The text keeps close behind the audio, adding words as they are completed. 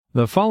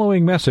The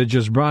following message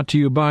is brought to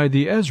you by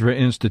the Ezra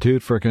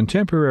Institute for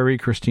Contemporary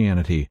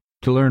Christianity.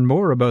 To learn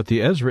more about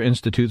the Ezra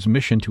Institute's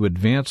mission to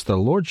advance the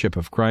Lordship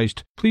of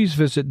Christ, please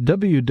visit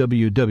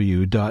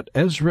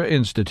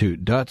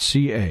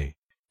www.ezrainstitute.ca.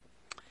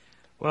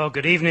 Well,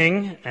 good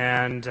evening,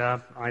 and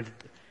I'd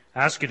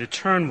ask you to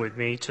turn with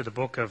me to the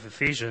book of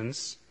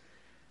Ephesians,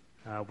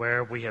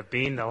 where we have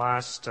been the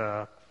last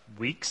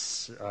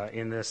weeks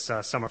in this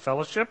summer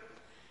fellowship.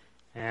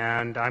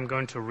 And I'm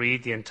going to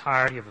read the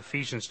entirety of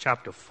Ephesians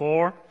chapter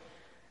 4,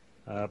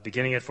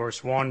 beginning at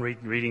verse 1,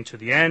 reading to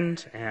the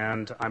end,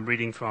 and I'm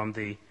reading from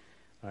the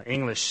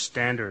English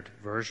Standard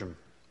Version.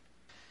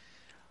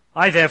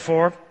 I,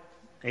 therefore,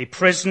 a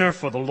prisoner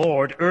for the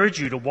Lord, urge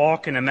you to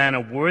walk in a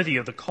manner worthy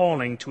of the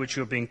calling to which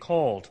you have been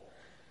called,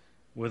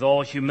 with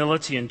all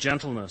humility and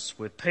gentleness,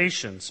 with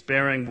patience,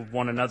 bearing with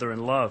one another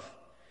in love,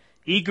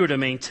 eager to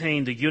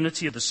maintain the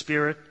unity of the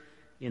Spirit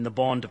in the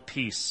bond of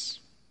peace.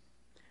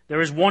 There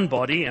is one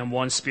body and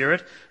one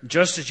Spirit,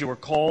 just as you were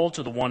called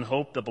to the one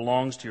hope that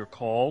belongs to your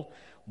call,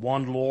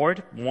 one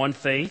Lord, one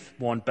faith,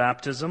 one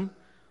baptism,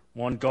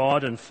 one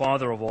God and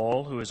Father of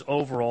all, who is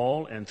over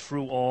all and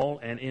through all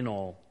and in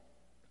all.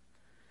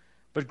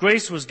 But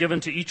grace was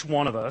given to each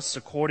one of us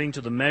according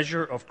to the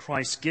measure of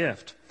Christ's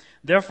gift.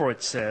 Therefore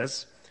it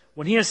says,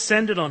 when he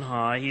ascended on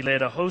high, he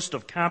led a host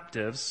of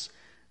captives,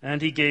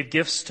 and he gave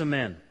gifts to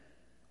men.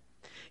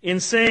 In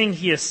saying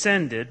he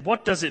ascended,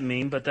 what does it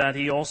mean but that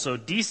he also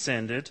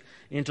descended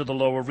into the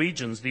lower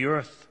regions, the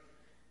earth?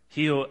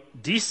 He who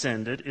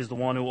descended is the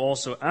one who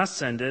also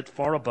ascended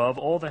far above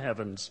all the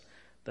heavens,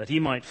 that he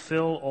might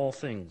fill all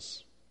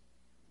things.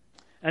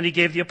 And he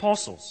gave the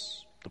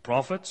apostles, the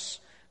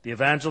prophets, the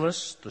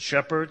evangelists, the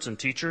shepherds and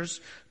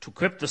teachers, to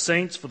equip the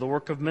saints for the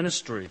work of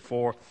ministry,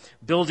 for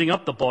building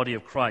up the body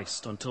of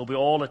Christ, until we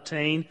all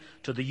attain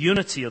to the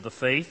unity of the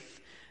faith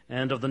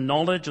and of the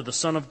knowledge of the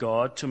Son of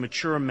God, to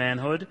mature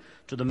manhood,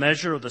 to the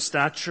measure of the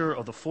stature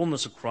of the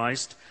fullness of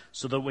Christ,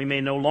 so that we may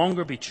no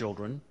longer be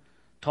children,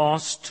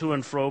 tossed to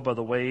and fro by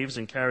the waves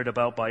and carried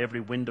about by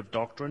every wind of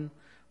doctrine,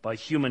 by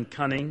human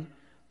cunning,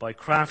 by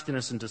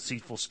craftiness and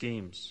deceitful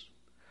schemes.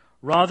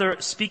 Rather,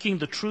 speaking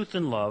the truth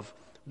in love,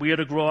 we are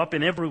to grow up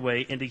in every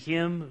way into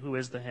Him who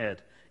is the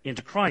head,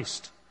 into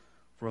Christ,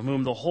 from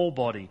whom the whole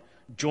body,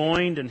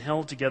 joined and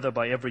held together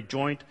by every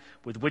joint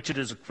with which it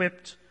is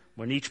equipped,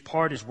 when each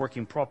part is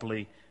working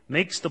properly,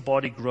 makes the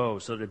body grow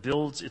so that it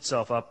builds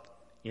itself up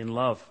in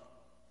love.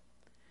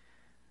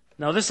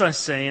 Now this I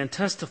say and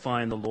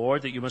testify in the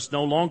Lord, that you must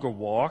no longer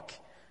walk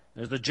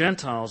as the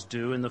Gentiles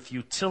do in the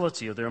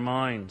futility of their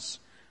minds.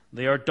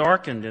 They are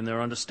darkened in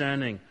their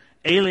understanding,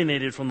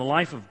 alienated from the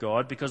life of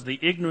God because of the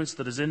ignorance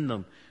that is in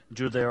them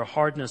due to their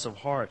hardness of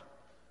heart.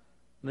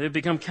 They have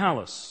become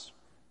callous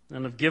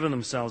and have given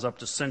themselves up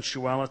to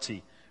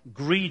sensuality,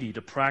 greedy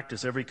to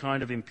practice every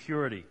kind of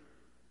impurity.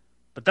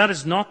 But that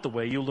is not the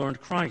way you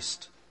learned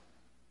Christ,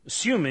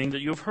 assuming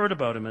that you have heard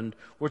about Him and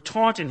were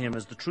taught in Him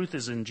as the truth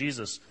is in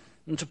Jesus,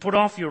 and to put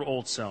off your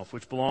old self,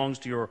 which belongs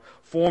to your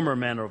former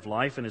manner of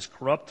life and is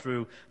corrupt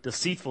through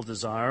deceitful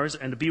desires,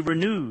 and to be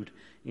renewed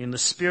in the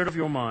spirit of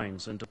your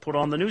minds, and to put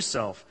on the new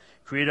self,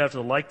 created after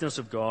the likeness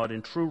of God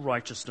in true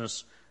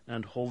righteousness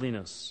and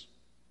holiness.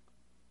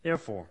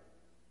 Therefore,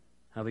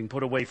 having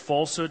put away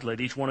falsehood,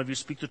 let each one of you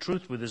speak the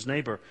truth with his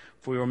neighbor,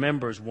 for you are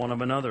members one of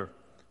another.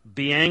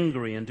 Be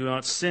angry and do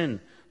not sin.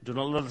 Do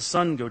not let the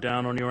sun go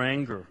down on your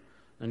anger,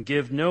 and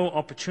give no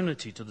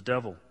opportunity to the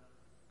devil.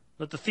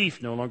 Let the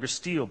thief no longer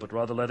steal, but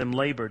rather let him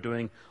labor,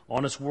 doing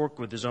honest work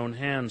with his own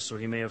hands, so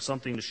he may have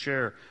something to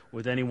share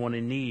with anyone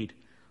in need.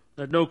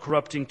 Let no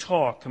corrupting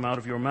talk come out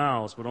of your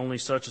mouths, but only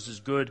such as is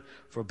good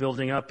for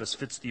building up as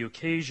fits the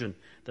occasion,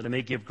 that it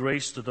may give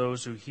grace to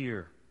those who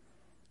hear.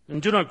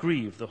 And do not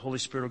grieve the Holy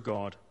Spirit of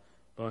God,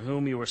 by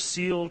whom you are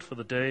sealed for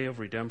the day of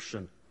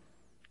redemption.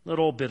 Let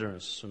all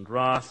bitterness and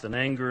wrath and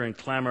anger and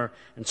clamor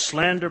and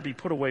slander be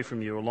put away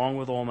from you, along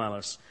with all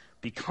malice.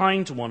 Be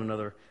kind to one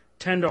another,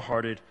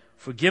 tender-hearted,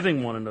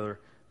 forgiving one another,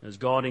 as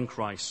God in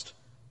Christ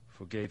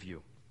forgave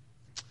you.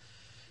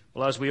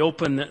 Well, as we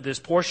open this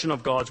portion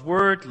of God's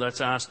Word, let's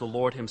ask the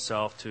Lord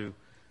Himself to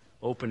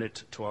open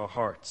it to our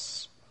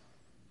hearts.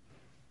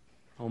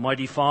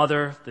 Almighty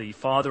Father, the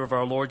Father of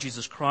our Lord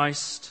Jesus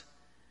Christ,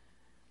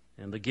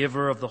 and the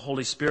giver of the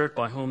Holy Spirit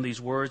by whom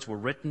these words were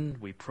written,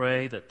 we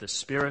pray that the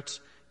Spirit,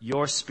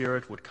 your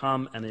Spirit, would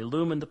come and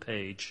illumine the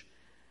page,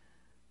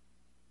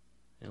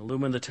 and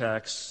illumine the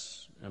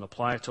text, and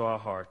apply it to our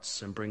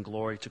hearts, and bring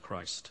glory to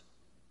Christ.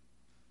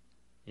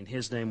 In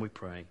His name we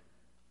pray.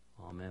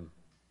 Amen.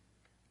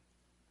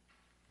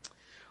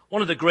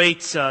 One of the great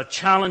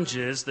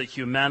challenges that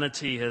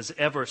humanity has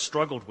ever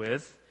struggled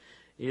with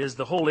is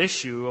the whole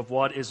issue of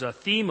what is a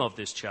theme of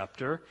this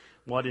chapter,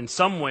 what in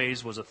some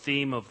ways was a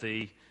theme of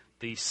the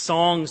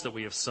songs that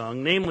we have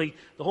sung, namely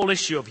the whole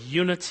issue of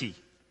unity.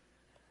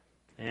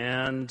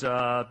 And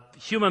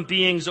human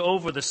beings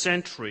over the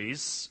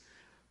centuries,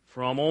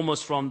 from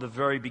the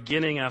very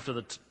beginning after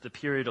the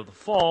period of the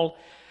fall,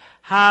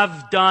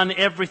 have done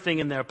everything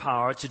in their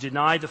power to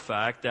deny the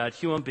fact that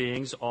human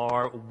beings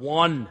are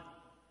one.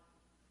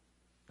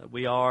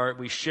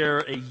 We share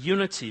a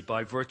unity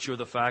by virtue of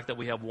the fact that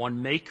we have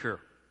one Maker.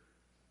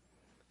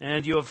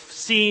 And you have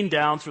seen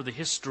down through the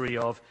history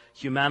of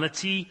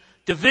humanity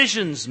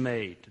divisions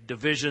made,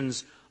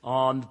 divisions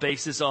on the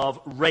basis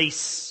of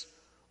race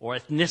or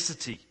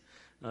ethnicity,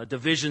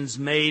 divisions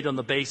made on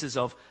the basis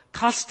of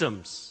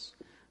customs,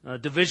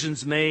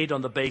 divisions made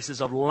on the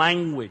basis of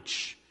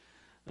language,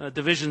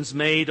 divisions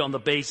made on the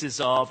basis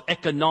of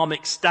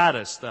economic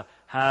status, the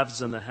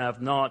haves and the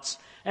have-nots,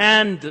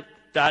 and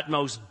that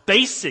most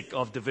basic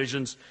of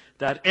divisions,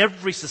 that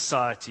every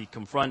society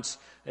confronts,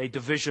 a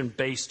division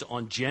based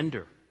on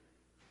gender.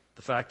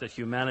 The fact that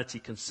humanity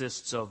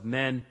consists of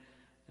men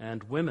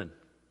and women.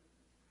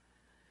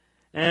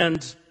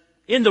 And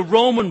in the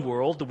Roman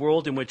world, the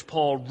world in which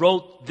Paul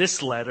wrote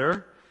this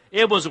letter,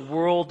 it was a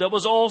world that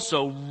was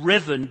also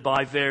riven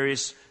by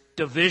various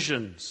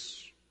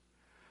divisions.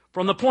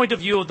 From the point of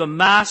view of the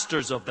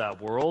masters of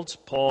that world,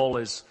 Paul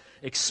is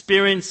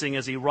experiencing,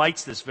 as he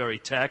writes this very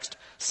text,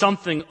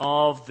 something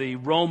of the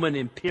Roman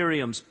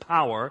Imperium's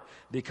power,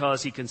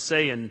 because he can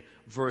say in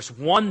verse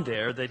 1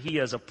 there that he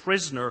is a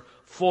prisoner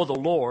for the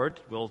Lord.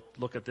 We'll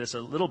look at this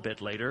a little bit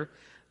later,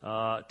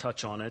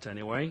 touch on it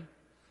anyway.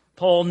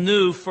 Paul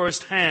knew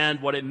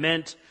firsthand what it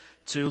meant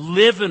to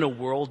live in a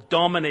world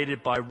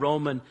dominated by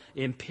Roman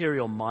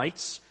imperial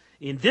mights.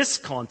 In this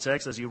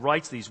context, as he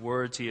writes these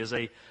words, he is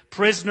a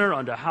prisoner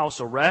under house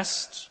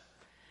arrest.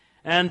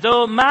 And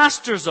the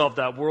masters of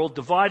that world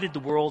divided the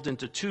world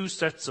into two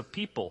sets of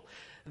people.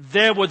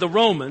 There were the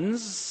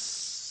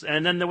Romans,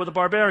 and then there were the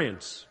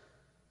barbarians.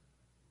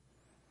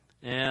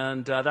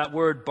 And that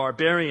word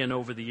barbarian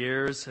over the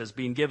years has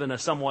been given a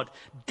somewhat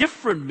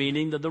different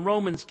meaning than the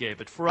Romans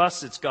gave it. For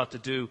us, it's got to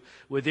do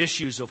with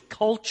issues of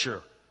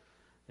culture.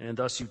 And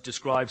thus you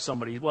describe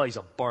somebody, well, he's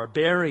a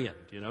barbarian.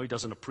 You know, he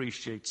doesn't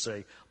appreciate,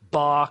 say,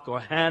 Bach or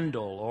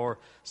Handel or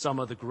some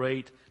of the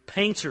great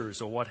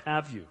painters or what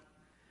have you.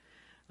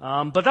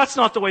 But that's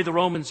not the way the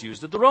Romans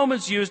used it. The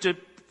Romans used it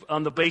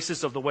on the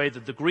basis of the way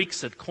that the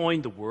Greeks had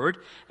coined the word.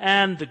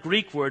 And the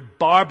Greek word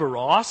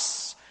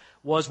barbaros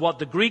was what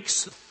the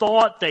Greeks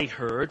thought they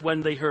heard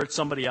when they heard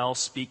somebody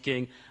else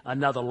speaking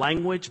another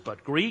language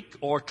but Greek,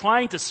 or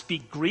trying to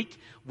speak Greek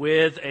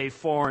with a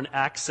foreign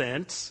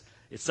accent.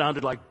 It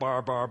sounded like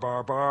bar, bar,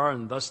 bar, bar,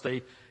 and thus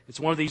it's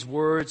one of these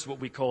words, what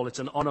we call, it's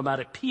an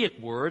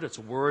onomatopoeic word. It's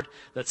a word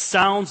that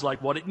sounds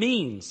like what it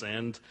means.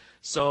 And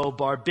so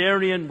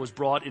barbarian was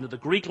brought into the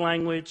Greek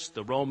language.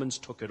 The Romans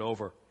took it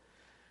over.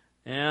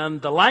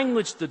 And the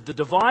language, the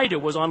divider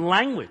was on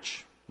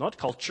language, not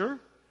culture.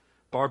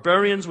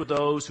 Barbarians were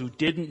those who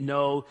didn't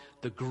know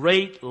the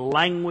great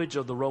language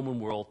of the Roman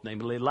world,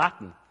 namely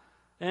Latin.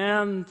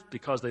 And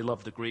because they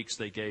loved the Greeks,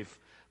 they gave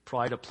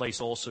pride of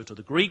place also to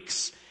the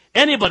Greeks.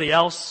 Anybody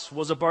else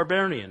was a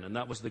barbarian, and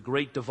that was the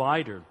great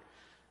divider.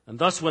 And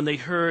thus when they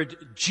heard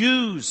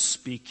Jews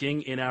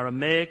speaking in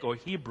Aramaic or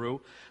Hebrew,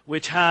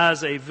 which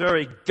has a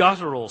very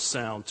guttural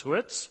sound to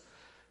it,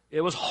 it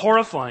was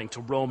horrifying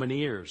to Roman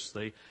ears.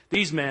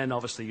 These men,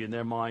 obviously, in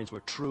their minds, were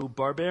true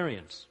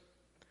barbarians.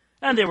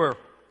 And they were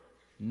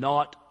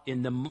not,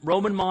 in the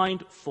Roman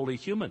mind, fully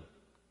human.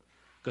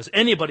 Because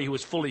anybody who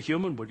was fully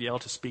human would be able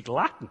to speak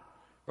Latin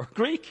or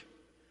Greek.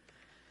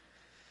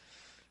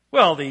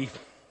 Well,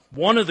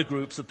 one of the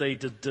groups that they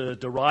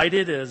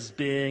derided as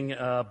being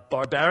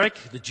barbaric,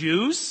 the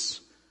Jews,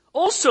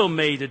 also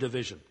made a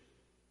division.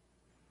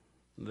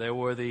 There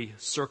were the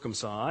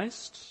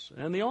circumcised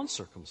and the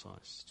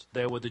uncircumcised.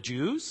 There were the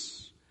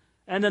Jews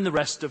and then the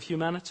rest of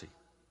humanity.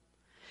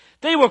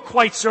 They were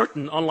quite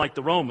certain, unlike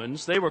the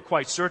Romans, they were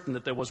quite certain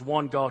that there was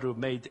one God who had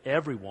made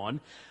everyone,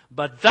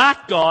 but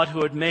that God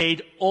who had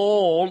made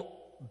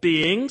all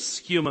beings,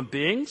 human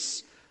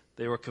beings,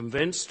 they were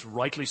convinced,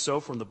 rightly so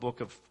from the book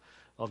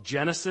of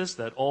Genesis,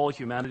 that all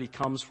humanity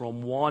comes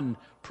from one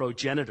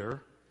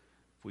progenitor.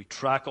 If we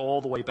track all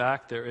the way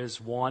back, there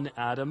is one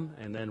Adam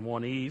and then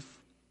one Eve.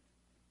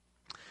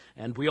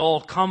 And we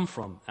all come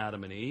from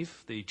Adam and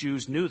Eve. The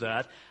Jews knew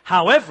that.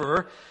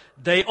 However,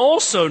 they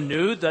also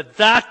knew that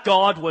that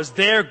God was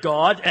their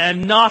God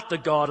and not the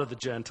God of the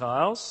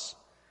Gentiles.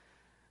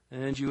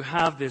 And you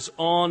have this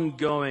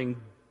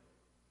ongoing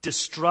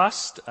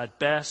distrust at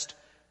best,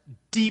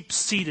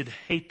 deep-seated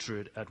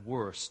hatred at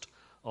worst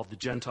of the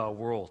Gentile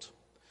world.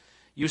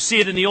 You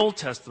see it in the Old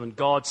Testament,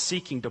 God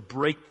seeking to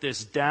break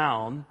this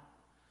down.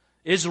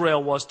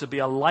 Israel was to be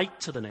a light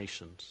to the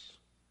nations.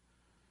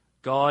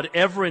 God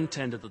ever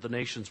intended that the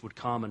nations would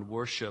come and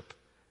worship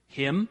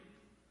Him.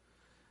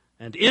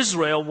 And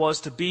Israel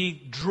was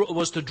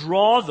to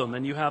draw them.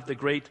 And you have the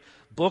great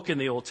book in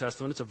the Old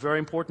Testament. It's a very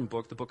important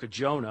book, the book of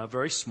Jonah,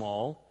 very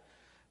small.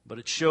 But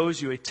it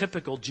shows you a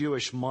typical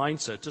Jewish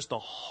mindset, just a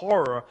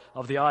horror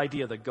of the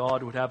idea that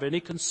God would have any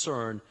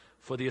concern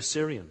for the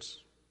Assyrians,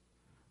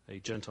 a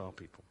Gentile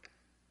people.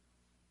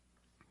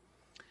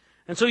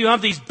 And so you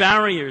have these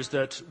barriers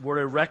that were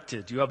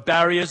erected. You have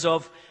barriers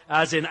of,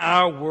 as in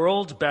our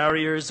world,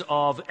 barriers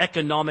of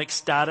economic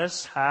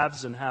status,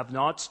 haves and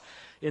have-nots.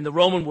 In the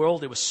Roman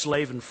world, it was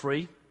slave and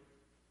free.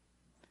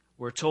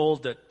 We're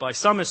told that by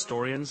some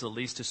historians, at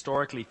least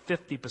historically,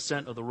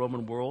 50% of the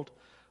Roman world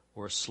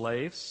or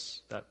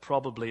slaves. That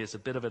probably is a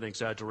bit of an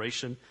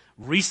exaggeration.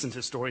 Recent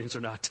historians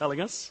are now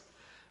telling us.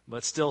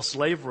 But still,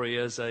 slavery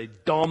is a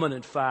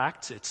dominant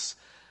fact. It's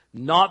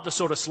not the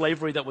sort of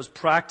slavery that was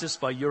practiced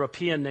by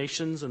European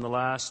nations in the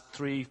last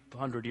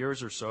 300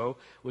 years or so,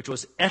 which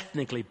was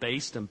ethnically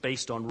based and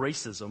based on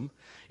racism.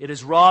 It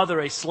is rather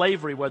a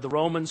slavery where the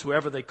Romans,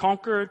 whoever they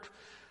conquered,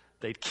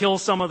 they'd kill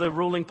some of the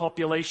ruling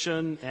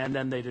population, and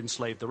then they'd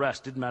enslave the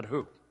rest. Didn't matter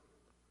who.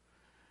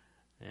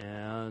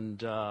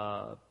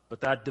 But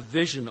that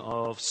division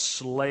of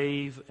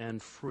slave and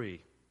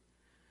free.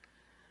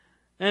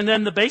 And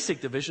then the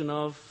basic division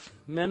of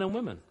men and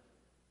women.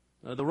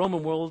 The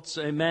Roman world's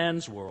a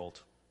man's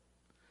world.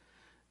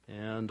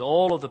 And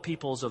all of the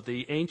peoples of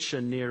the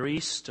ancient Near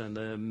East and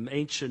the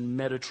ancient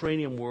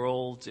Mediterranean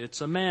world,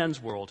 it's a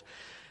man's world.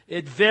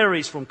 It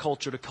varies from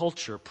culture to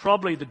culture.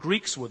 Probably the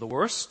Greeks were the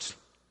worst.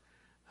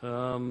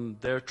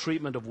 Their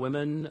treatment of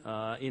women,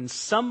 in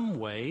some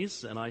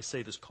ways, and I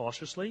say this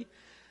cautiously,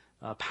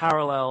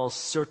 parallels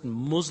certain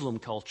Muslim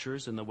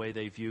cultures in the way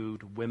they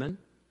viewed women.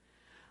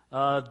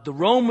 The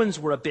Romans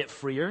were a bit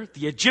freer.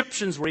 The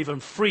Egyptians were even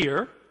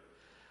freer.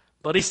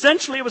 But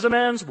essentially it was a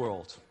man's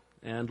world.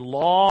 And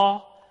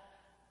law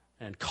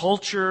and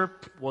culture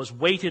was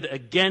weighted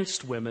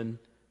against women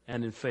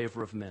and in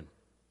favor of men.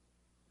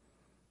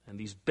 And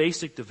these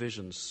basic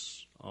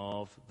divisions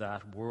of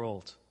that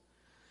world.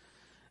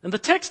 And the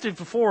text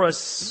before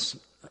us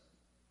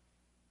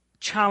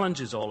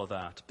challenges all of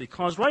that.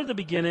 Because right at the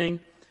beginning,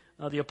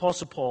 the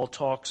Apostle Paul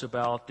talks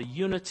about the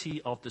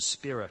unity of the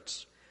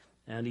Spirit.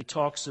 And he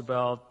talks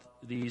about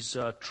these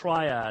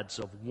triads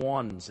of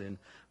ones in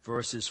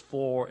verses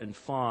 4 and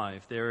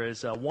 5. There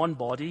is one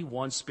body,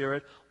 one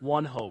Spirit,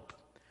 one hope.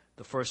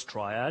 The first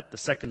triad. The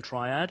second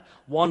triad,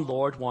 one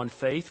Lord, one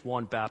faith,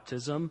 one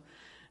baptism.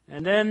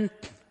 And then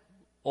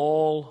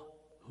all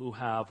who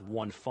have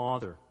one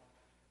Father.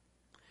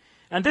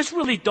 And this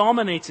really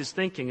dominates his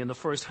thinking in the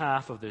first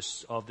half of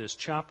this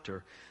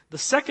chapter. The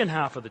second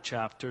half of the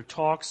chapter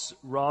talks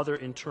rather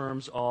in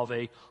terms of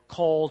a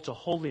call to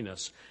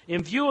holiness.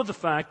 In view of the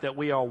fact that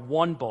we are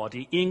one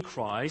body in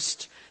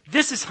Christ,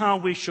 this is how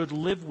we should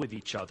live with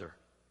each other.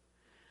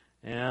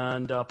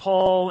 And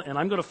Paul, and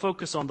I'm going to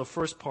focus on the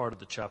first part of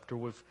the chapter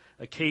with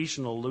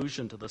occasional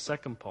allusion to the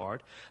second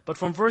part, but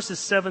from verses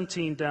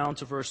 17 down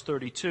to verse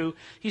 32,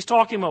 he's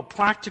talking about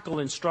practical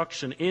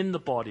instruction in the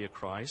body of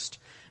Christ.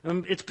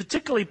 It's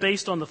particularly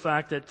based on the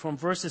fact that from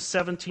verses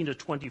 17 to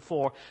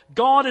 24,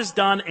 God has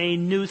done a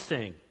new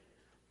thing.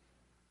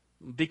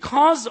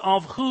 Because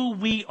of who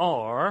we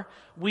are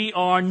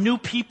new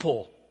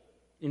people.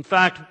 In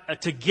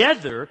fact,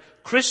 together,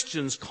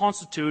 Christians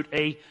constitute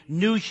a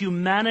new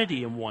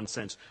humanity in one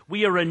sense.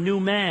 We are a new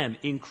man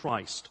in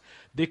Christ.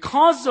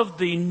 Because of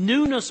the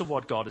newness of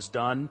what God has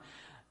done,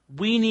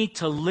 we need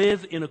to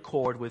live in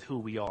accord with who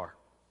we are.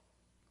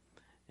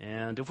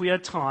 And if we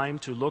had time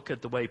to look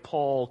at the way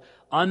Paul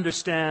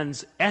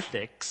understands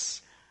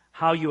ethics,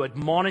 how you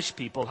admonish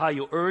people, how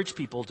you urge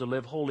people to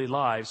live holy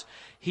lives,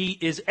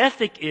 his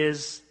ethic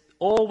is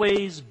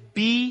always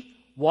be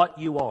what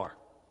you are.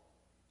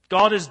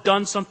 God has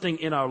done something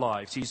in our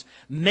lives. He's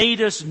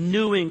made us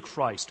new in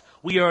Christ.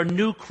 We are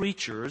new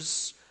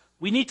creatures.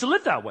 We need to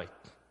live that way.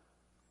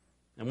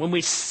 And when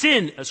we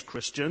sin as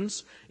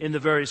Christians in the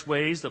various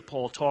ways that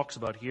Paul talks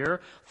about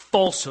here,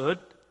 falsehood,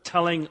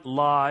 telling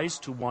lies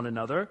to one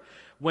another,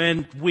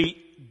 when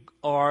we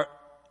are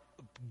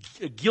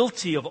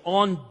guilty of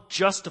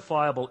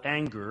unjustifiable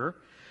anger,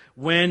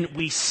 when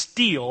we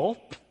steal,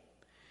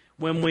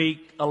 when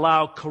we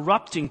allow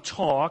corrupting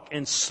talk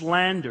and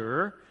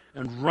slander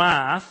and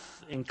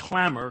wrath and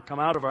clamor come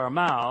out of our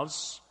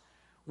mouths,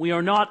 we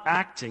are not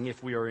acting,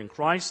 if we are in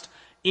Christ,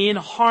 in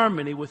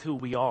harmony with who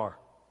we are.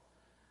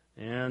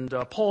 And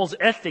Paul's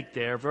ethic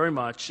there very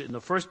much in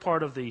the first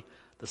part of the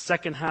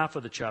second half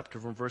of the chapter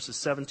from verses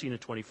 17 to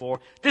 24,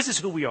 this is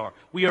who we are.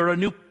 We are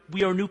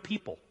new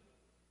people.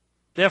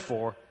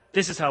 Therefore,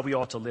 this is how we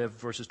ought to live,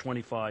 verses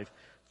 25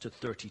 to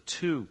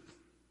 32.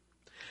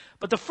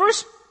 But the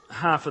first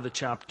half of the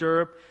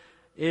chapter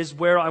is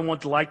where I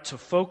would like to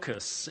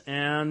focus.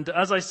 And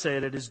as I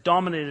said, it is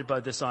dominated by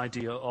this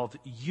idea of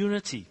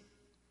unity.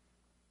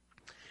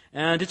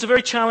 And it's a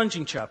very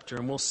challenging chapter,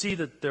 and we'll see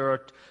that there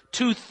are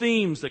two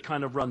themes that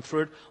kind of run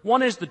through it.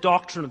 One is the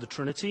doctrine of the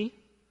Trinity.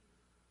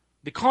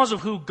 Because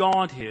of who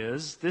God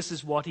is, this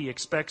is what he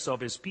expects of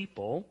his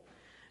people.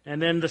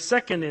 And then the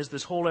second is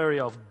this whole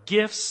area of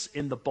gifts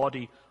in the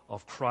body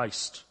of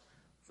Christ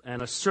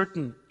and a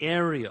certain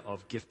area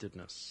of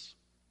giftedness.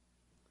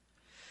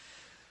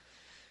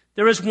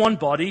 There is one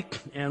body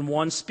and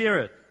one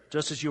Spirit,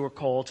 just as you are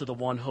called to the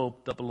one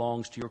hope that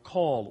belongs to your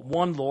call.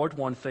 One Lord,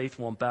 one faith,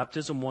 one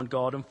baptism, one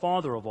God and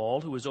Father of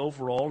all, who is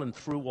over all and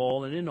through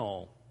all and in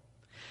all.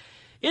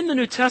 In the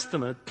New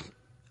Testament,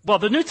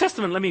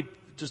 let me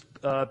just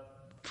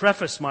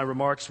preface my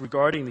remarks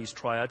regarding these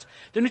triads.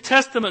 The New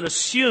Testament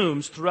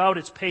assumes throughout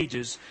its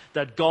pages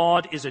that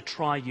God is a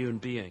triune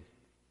being.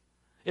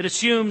 It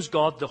assumes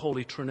God, the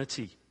Holy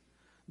Trinity.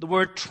 The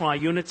word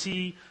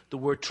triunity, the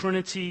word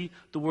trinity,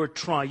 the word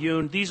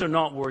triune, these are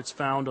not words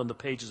found on the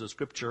pages of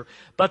Scripture,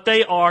 but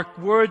they are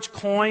words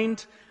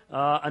coined,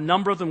 a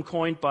number of them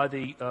coined by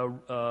the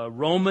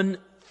Roman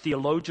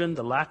theologian,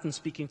 the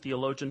Latin-speaking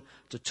theologian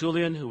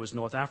Tertullian, who was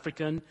North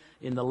African,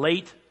 in the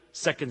late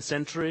 2nd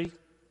century.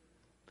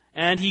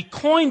 And he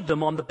coined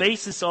them on the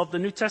basis of the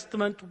New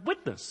Testament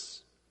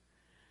witness.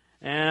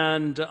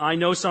 And I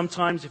know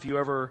sometimes if you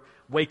ever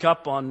wake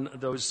up on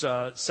those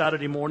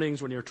Saturday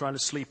mornings when you're trying to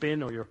sleep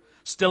in, or you're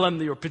still in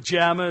your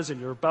pajamas and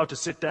you're about to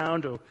sit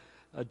down to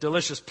a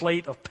delicious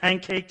plate of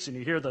pancakes and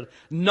you hear the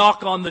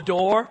knock on the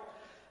door,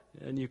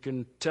 and you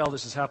can tell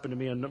this has happened to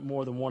me on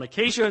more than one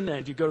occasion,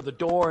 and you go to the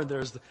door and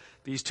there's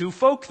these two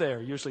folk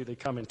there. Usually they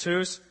come in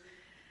twos.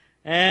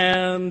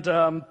 And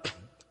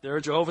they're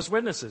Jehovah's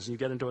Witnesses. You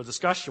get into a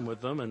discussion with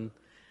them,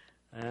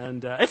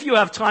 and if you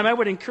have time, I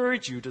would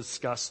encourage you to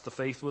discuss the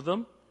faith with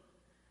them.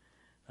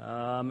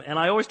 And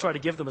I always try to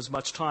give them as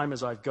much time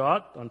as I've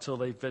got until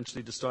they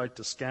eventually decide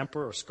to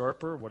scamper or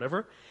scarper or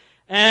whatever.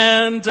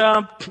 And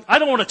I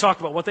don't want to talk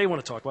about what they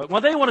want to talk about.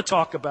 What they want to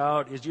talk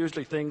about is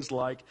usually things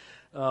like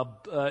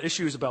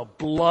issues about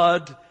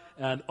blood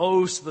and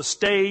oaths of the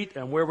state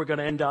and where we're going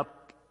to end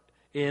up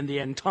in the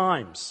end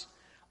times.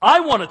 I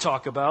want to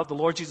talk about the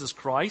Lord Jesus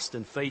Christ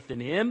and faith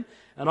in Him,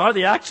 and are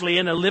they actually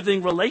in a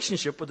living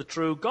relationship with the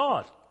true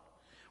God,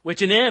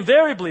 which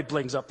invariably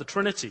brings up the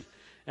Trinity.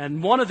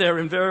 And one of their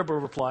invariable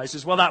replies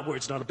is, well, that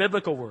word's not a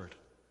biblical word.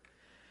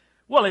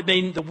 Well,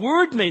 the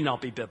word may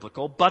not be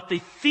biblical, but the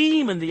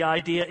theme and the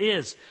idea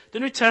is. The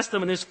New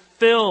Testament is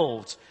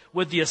filled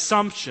with the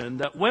assumption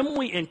that when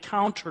we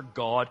encounter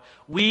God,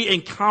 we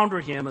encounter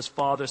Him as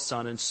Father,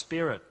 Son, and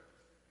Spirit.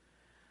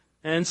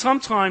 And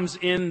sometimes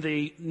in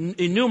the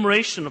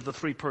enumeration of the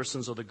three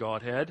persons of the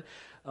Godhead,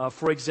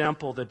 for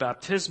example, the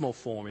baptismal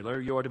formula,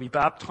 you are to be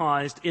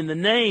baptized in the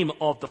name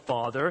of the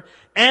Father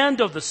and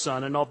of the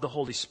Son and of the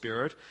Holy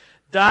Spirit.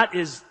 That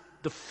is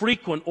the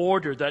frequent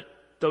order that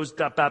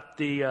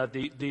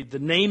the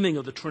naming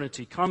of the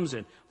Trinity comes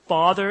in.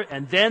 Father,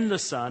 and then the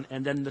Son,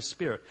 and then the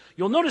Spirit.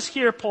 You'll notice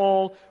here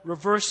Paul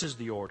reverses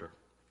the order.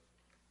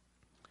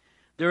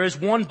 There is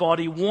one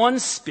body, one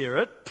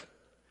Spirit,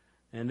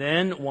 and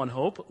then one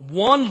hope,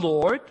 one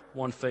Lord,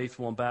 one faith,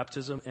 one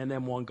baptism, and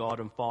then one God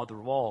and Father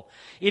of all.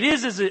 It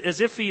is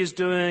as if he is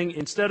doing,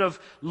 instead of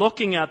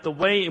looking at the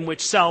way in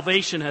which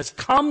salvation has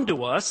come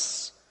to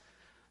us,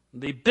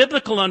 the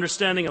biblical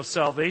understanding of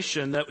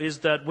salvation that is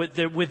that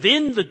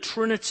within the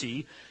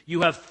Trinity,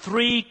 you have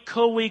three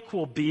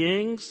co-equal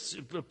beings,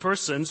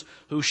 persons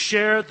who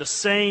share the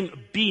same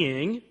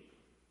being,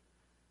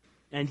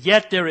 and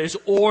yet there is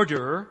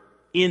order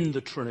in the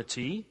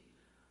Trinity.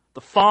 The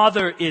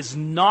Father is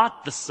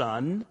not the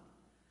Son.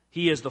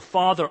 He is the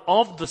Father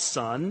of the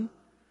Son.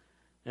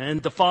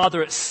 And the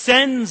Father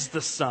sends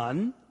the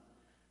Son.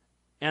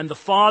 And the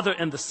Father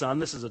and the Son,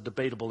 this is a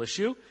debatable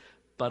issue,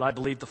 but I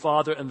believe the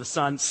Father and the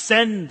Son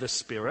send the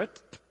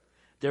Spirit.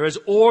 There is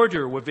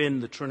order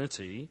within the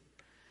Trinity.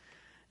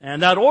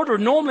 And that order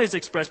normally is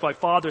expressed by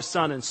Father,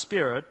 Son, and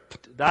Spirit,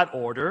 that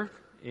order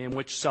in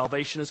which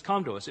salvation has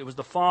come to us. It was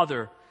the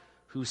Father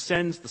who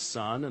sends the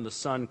Son, and the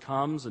Son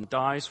comes and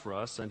dies for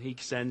us, and He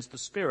sends the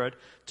Spirit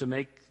to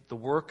make the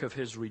work of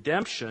His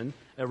redemption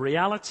a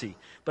reality.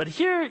 But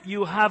here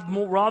you have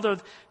rather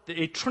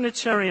a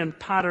Trinitarian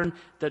pattern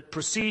that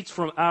proceeds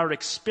from our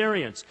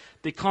experience,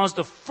 because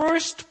the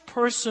first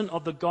person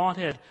of the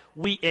Godhead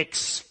we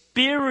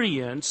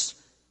experience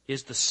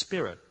is the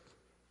Spirit.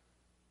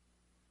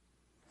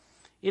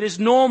 It is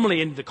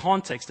normally in the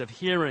context of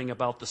hearing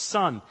about the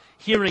Son,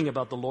 hearing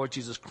about the Lord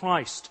Jesus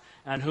Christ,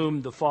 and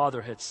whom the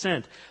Father had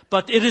sent.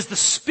 But it is the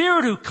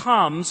Spirit who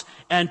comes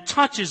and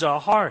touches our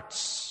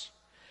hearts.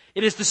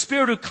 It is the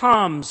Spirit who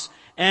comes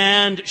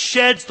and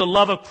sheds the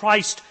love of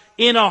Christ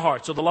in our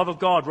hearts, or the love of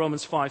God,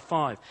 Romans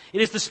 5:5.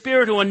 It is the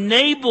Spirit who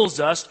enables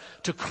us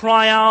to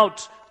cry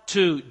out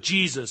to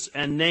Jesus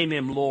and name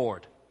Him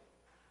Lord.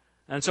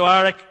 And so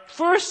our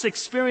first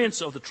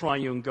experience of the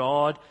triune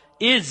God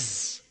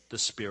is the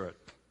Spirit.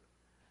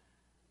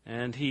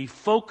 And He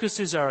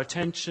focuses our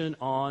attention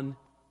on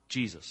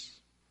Jesus.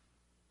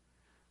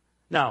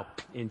 Now,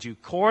 in due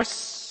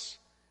course,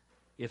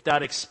 if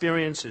that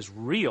experience is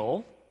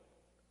real,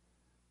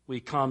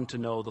 we come to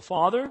know the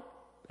Father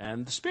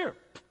and the Spirit,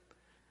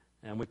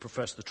 and we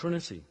profess the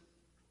Trinity.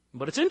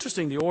 But it's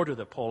interesting the order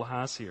that Paul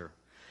has here.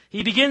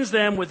 He begins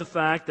then with the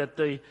fact that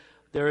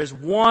there is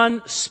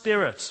one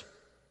Spirit,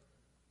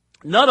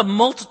 not a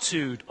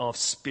multitude of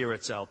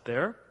spirits out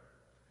there,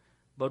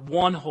 but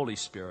one Holy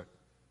Spirit.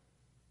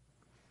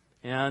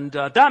 And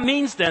that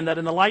means then that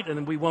in the light,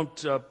 and we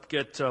won't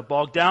get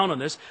bogged down on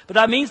this, but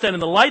that means that in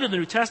the light of the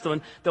New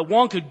Testament, that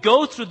one could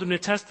go through the New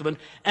Testament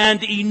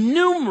and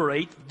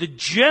enumerate the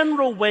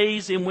general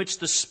ways in which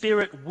the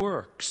Spirit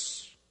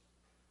works.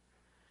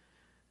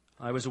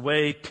 I was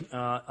away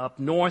up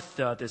north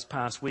this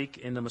past week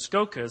in the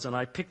Muskokas, and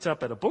I picked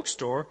up at a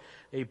bookstore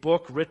a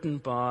book written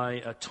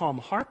by Tom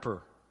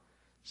Harper.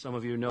 Some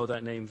of you know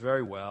that name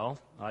very well.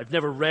 I've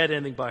never read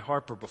anything by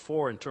Harper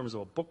before in terms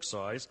of a book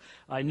size.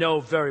 I know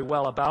very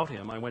well about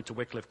him. I went to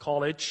Wycliffe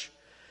College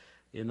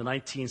in the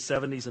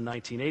 1970s and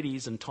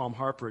 1980s, and Tom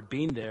Harper had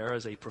been there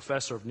as a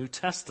professor of New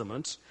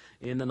Testament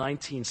in the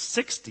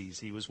 1960s.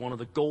 He was one of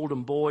the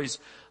golden boys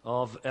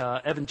of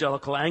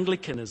evangelical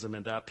Anglicanism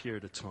in that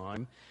period of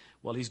time.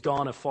 Well, he's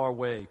gone a far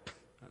way,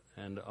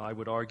 and I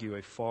would argue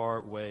a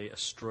far way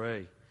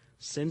astray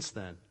since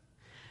then.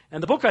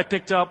 And the book I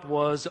picked up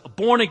was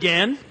Born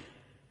Again,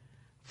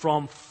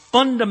 from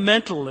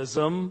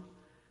Fundamentalism,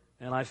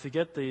 and I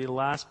forget the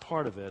last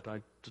part of it,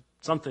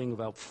 something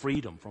about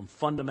freedom, from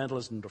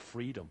fundamentalism to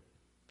freedom.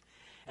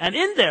 And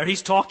in there,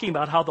 he's talking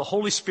about how the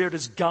Holy Spirit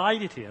has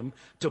guided him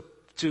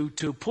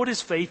to put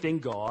his faith in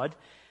God,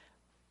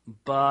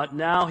 but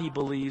now he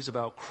believes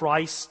about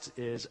Christ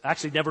is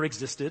actually never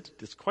existed.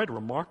 It's quite a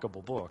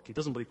remarkable book. He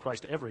doesn't believe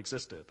Christ ever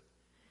existed.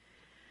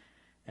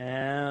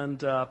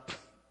 And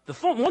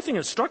one thing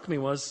that struck me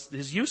was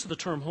his use of the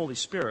term Holy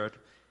Spirit.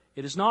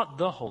 It is not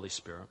the Holy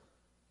Spirit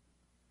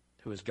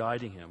who is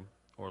guiding him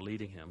or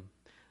leading him.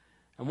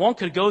 And one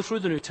could go through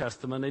the New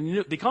Testament,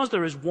 and because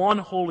there is one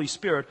Holy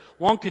Spirit,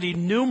 one could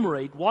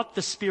enumerate what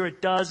the Spirit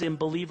does in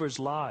believers'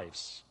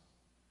 lives.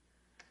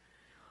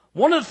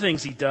 One of the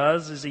things he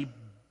does is he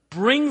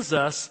brings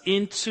us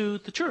into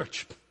the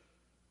church.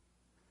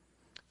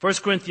 1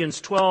 Corinthians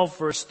 12,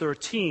 verse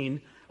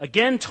 13,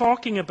 again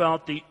talking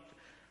about the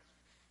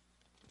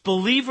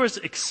believer's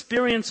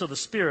experience of the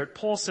Spirit,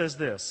 Paul says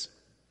this.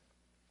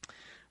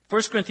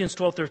 1 Corinthians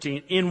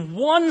 12:13, in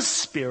one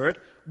Spirit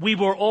we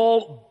were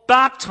all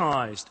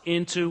baptized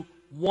into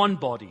one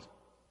body.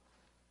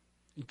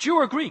 Jew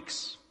or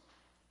Greeks,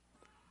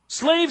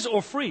 slaves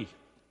or free,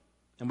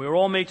 and we were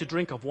all made to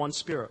drink of one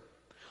Spirit.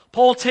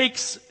 Paul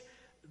takes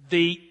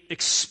the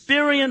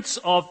experience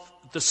of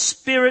the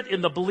Spirit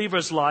in the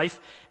believer's life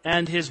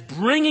and his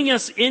bringing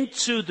us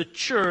into the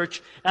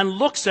church and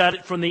looks at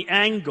it from the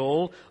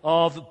angle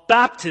of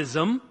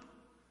baptism.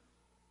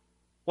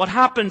 What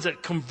happens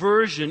at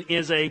conversion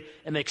is an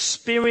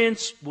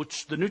experience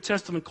which the New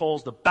Testament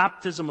calls the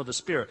baptism of the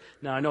Spirit.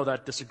 Now, I know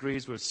that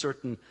disagrees with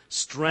certain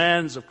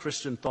strands of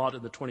Christian thought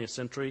in the 20th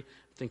century,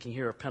 thinking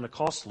here of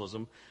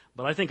Pentecostalism,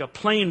 but I think a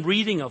plain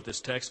reading of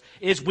this text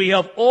is we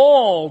have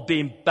all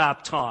been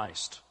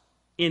baptized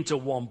into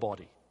one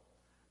body.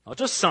 Not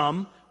just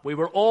some, we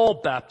were all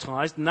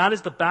baptized, and that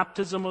is the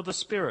baptism of the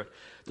Spirit.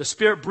 The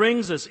Spirit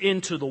brings us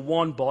into the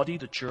one body,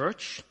 the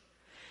church.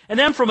 And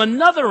then from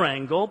another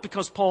angle,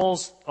 because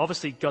Paul's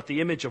obviously got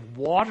the image of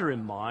water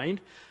in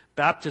mind,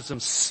 baptism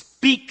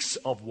speaks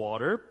of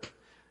water.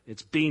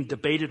 It's been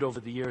debated over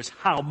the years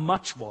how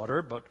much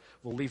water, but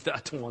we'll leave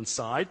that to one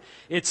side.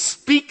 It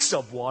speaks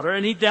of water,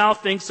 and he now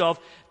thinks of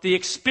the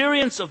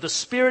experience of the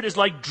Spirit is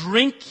like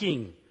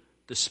drinking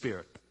the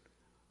Spirit.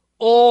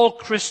 All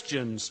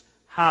Christians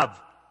have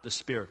the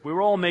Spirit. We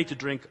were all made to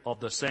drink of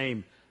the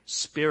same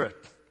Spirit.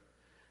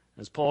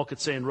 As Paul could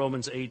say in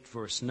Romans 8,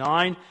 verse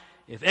 9,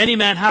 if any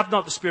man have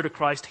not the Spirit of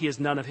Christ, he is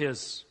none of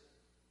his.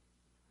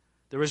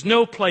 There is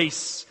no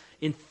place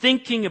in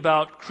thinking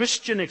about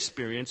Christian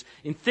experience,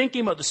 in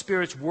thinking about the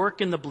Spirit's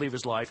work in the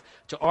believer's life,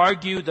 to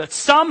argue that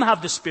some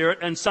have the Spirit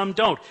and some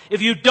don't.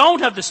 If you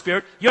don't have the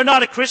Spirit, you're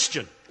not a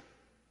Christian.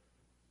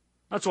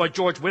 That's why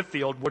George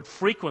Whitefield would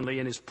frequently,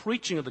 in his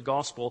preaching of the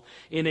gospel,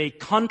 in a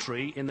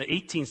country in the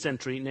 18th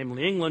century,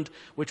 namely England,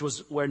 which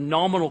was where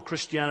nominal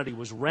Christianity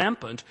was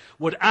rampant,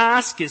 would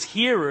ask his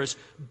hearers,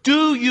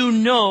 do you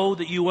know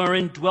that you are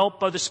indwelt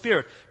by the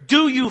Spirit?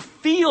 Do you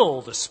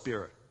feel the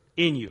Spirit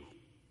in you?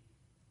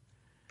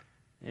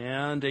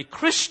 And a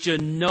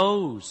Christian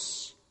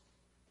knows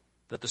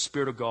that the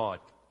Spirit of God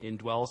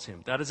indwells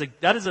him. That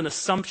is an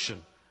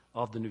assumption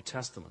of the New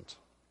Testament.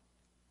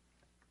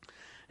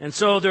 And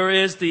so there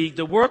is the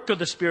work of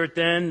the Spirit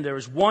then. There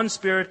is one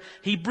Spirit.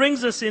 He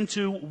brings us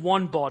into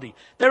one body.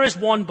 There is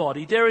one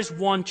body. There is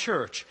one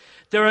church.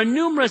 There are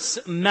numerous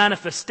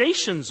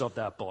manifestations of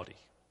that body.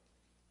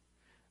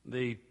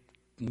 The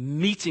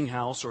meeting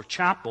house or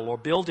chapel or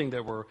building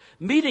that we're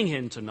meeting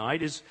in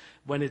tonight is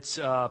when it's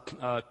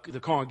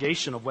the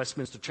congregation of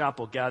Westminster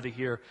Chapel gather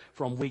here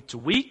from week to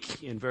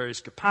week in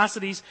various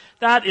capacities.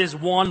 That is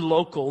one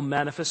local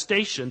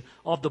manifestation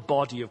of the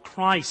body of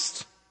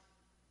Christ.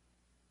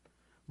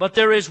 But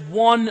there is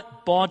one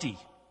body.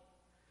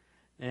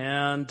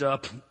 And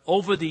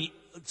over the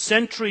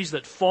centuries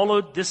that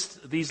followed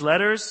these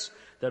letters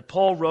that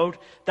Paul wrote,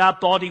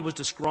 that body was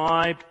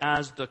described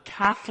as the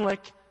Catholic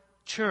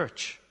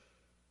Church.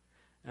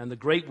 And the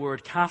great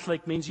word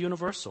Catholic means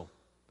universal.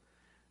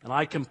 And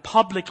I can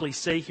publicly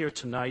say here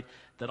tonight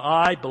that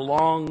I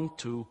belong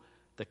to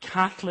the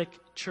Catholic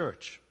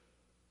Church.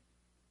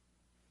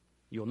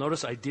 You'll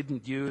notice I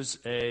didn't use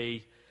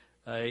a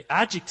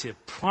adjective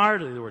prior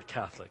to the word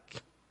Catholic,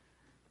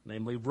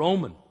 namely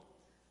Roman.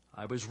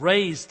 I was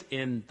raised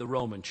in the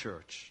Roman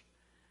Church.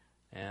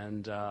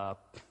 And I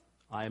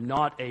am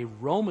not a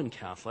Roman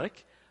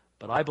Catholic,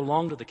 but I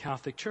belong to the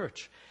Catholic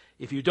Church.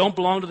 If you don't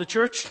belong to the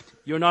church,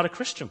 you're not a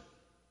Christian.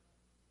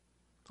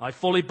 I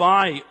fully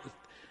buy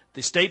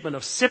the statement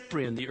of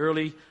Cyprian,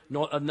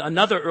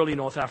 another early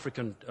North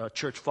African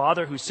church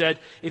father, who said,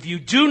 if you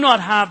do not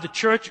have the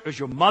church as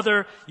your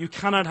mother, you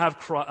cannot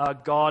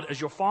have God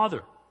as your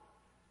father.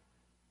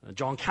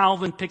 John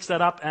Calvin picks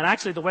that up, and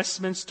actually the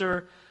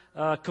Westminster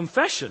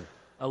Confession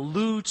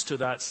alludes to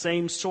that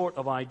same sort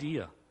of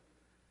idea.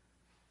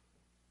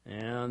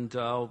 And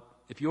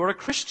if you're a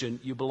Christian,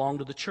 you belong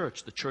to the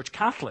Church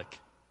Catholic.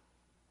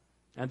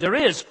 And there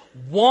is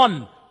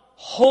one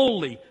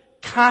holy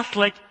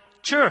Catholic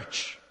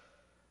Church.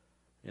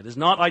 It is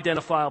not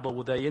identifiable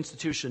with the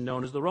institution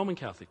known as the Roman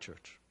Catholic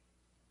Church.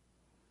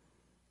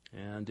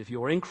 And if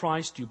you are in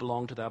Christ, you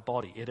belong to that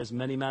body. It has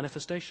many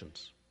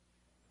manifestations,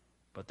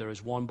 but there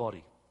is one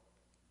body.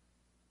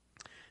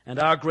 And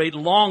our great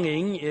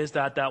longing is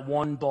that that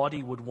one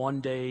body would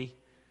one day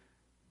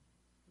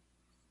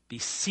be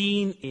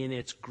seen in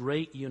its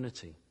great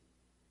unity,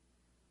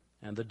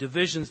 and the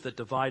divisions that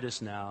divide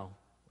us now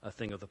a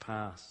thing of the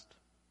past.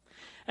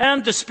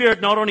 And the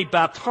Spirit not only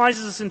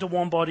baptizes us into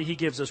one body, He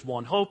gives us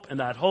one hope, and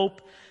that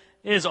hope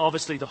is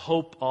obviously the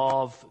hope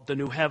of the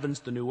new heavens,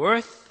 the new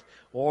earth,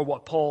 or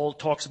what Paul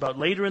talks about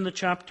later in the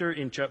chapter,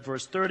 in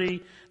verse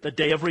 30, the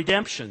day of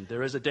redemption.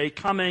 There is a day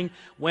coming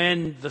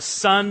when the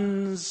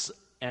sons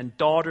and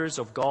daughters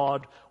of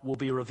God will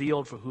be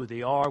revealed for who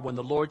they are, when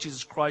the Lord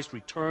Jesus Christ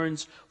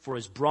returns for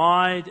His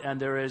bride, and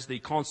there is the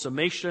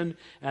consummation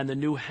and the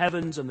new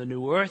heavens and the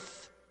new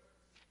earth.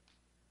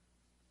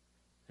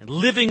 And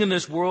living in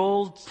this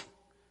world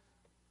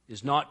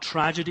is not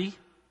tragedy,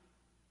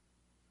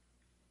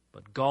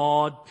 but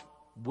God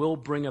will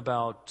bring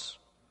about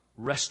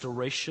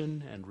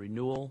restoration and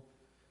renewal.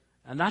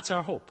 And that's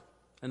our hope.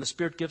 And the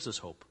Spirit gives us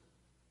hope.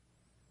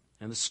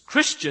 And this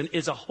Christian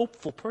is a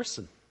hopeful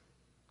person.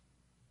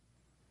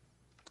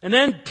 And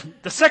then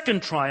the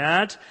second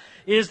triad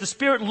is the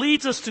Spirit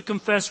leads us to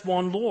confess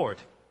one Lord.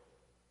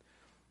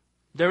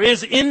 There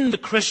is in the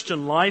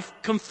Christian life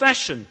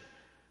confession,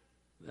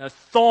 a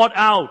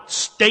thought-out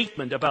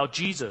statement about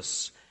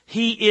Jesus.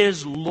 He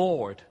is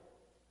Lord.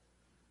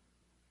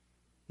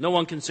 No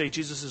one can say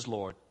Jesus is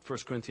Lord, 1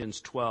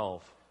 Corinthians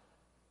 12,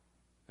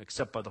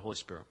 except by the Holy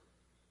Spirit.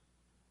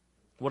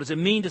 What does it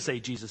mean to say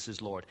Jesus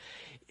is Lord?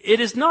 It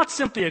is not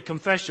simply a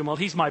confession, well,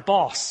 He's my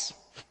boss.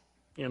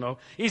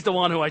 He's the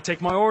one who I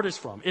take my orders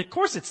from. Of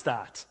course it's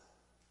that.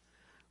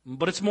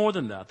 But it's more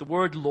than that. The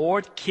word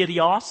Lord,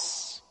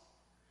 Kyrios,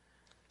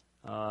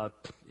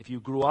 if you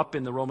grew up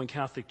in the Roman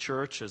Catholic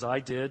Church, as I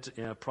did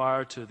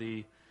prior to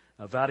the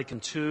Vatican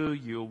II,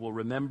 you will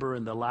remember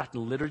in the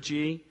Latin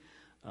liturgy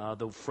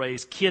the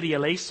phrase Kyrie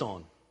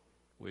eleison,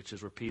 which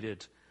is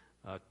repeated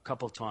a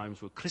couple of times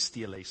with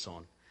Christi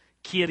eleison.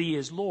 Kyrie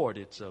is Lord.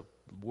 It's a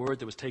word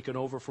that was taken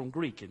over from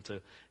Greek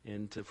into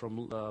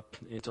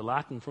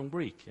Latin from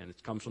Greek, and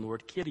it comes from the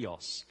word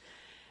Kyrios.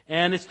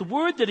 And it's the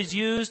word that is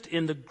used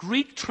in the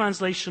Greek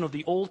translation of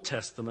the Old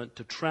Testament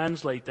to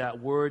translate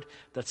that word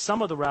that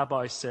some of the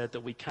rabbis said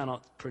that we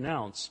cannot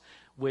pronounce,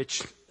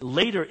 which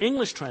later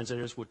English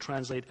translators would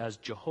translate as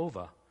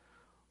Jehovah,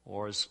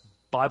 or as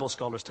Bible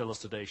scholars tell us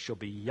today, shall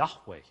be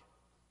Yahweh.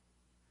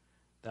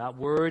 That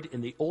word in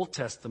the Old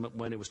Testament,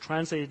 when it was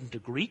translated into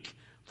Greek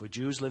for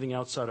Jews living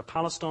outside of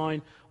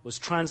Palestine, was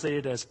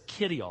translated as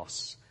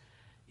Kyrios.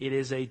 It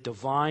is a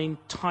divine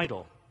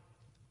title.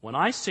 When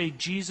I say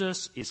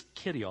Jesus is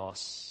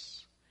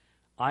Kyrios,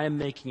 I am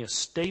making a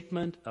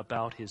statement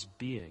about His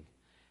being.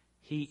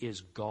 He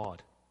is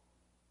God.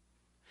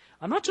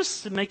 I'm not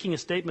just making a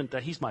statement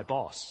that He's my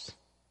boss.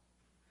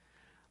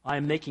 I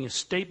am making a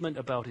statement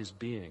about His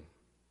being.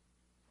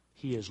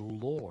 He is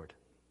Lord.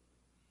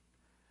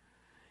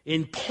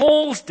 In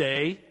Paul's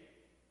day,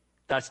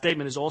 that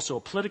statement is also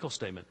a political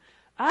statement,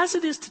 as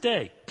it is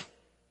today.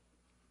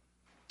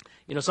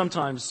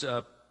 Sometimes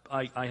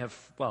I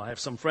have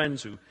some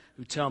friends who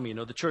tell me,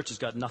 the church has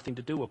got nothing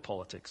to do with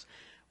politics.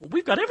 Well,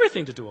 we've got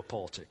everything to do with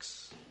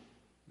politics.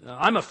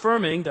 I'm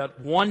affirming that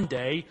one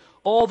day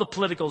all the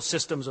political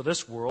systems of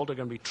this world are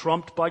going to be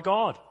trumped by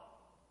God,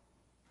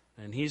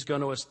 and He's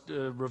going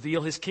to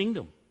reveal His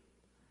kingdom.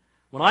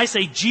 When I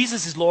say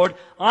Jesus is Lord,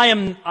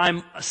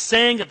 I'm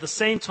saying at the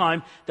same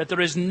time that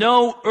there is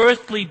no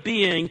earthly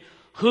being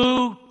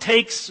who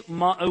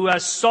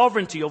has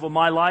sovereignty over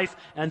my life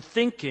and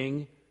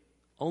thinking,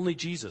 only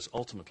Jesus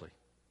ultimately.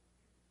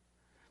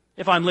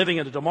 If I'm living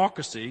in a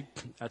democracy,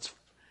 that's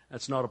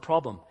not a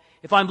problem.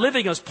 If I'm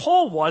living as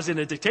Paul was in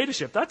a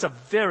dictatorship, that's a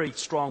very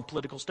strong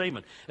political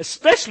statement,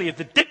 especially if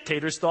the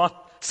dictators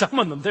thought, some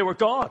of them, they were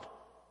God,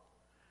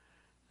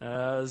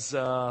 as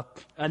a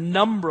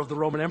number of the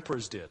Roman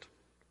emperors did.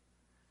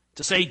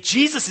 To say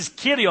Jesus is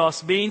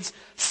Kyrios means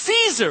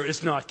Caesar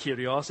is not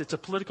Kyrios. It's a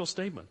political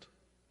statement.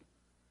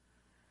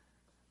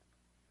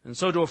 And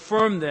so to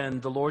affirm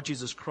then the Lord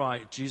Jesus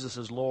Christ, Jesus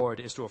as Lord,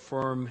 is to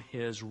affirm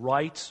His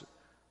right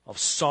of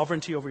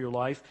sovereignty over your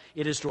life.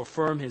 It is to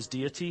affirm His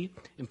deity.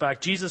 In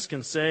fact, Jesus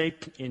can say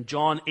in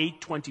John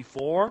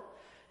 8:24,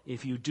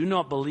 if you do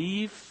not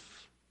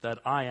believe that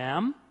I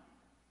am,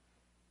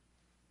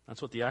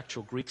 that's what the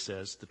actual Greek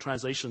says. The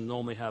translation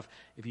normally have,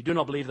 if you do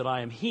not believe that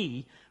I am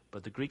He,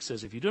 but the Greek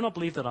says, if you do not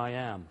believe that I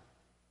am,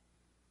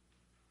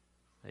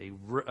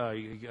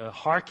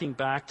 harking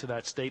back to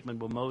that statement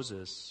with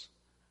Moses.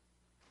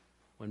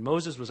 When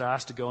Moses was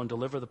asked to go and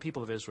deliver the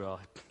people of Israel,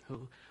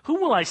 who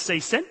will I say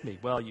sent me?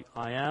 Well,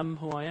 I am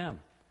who I am.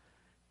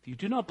 If you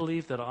do not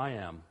believe that I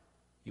am,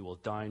 you will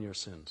die in your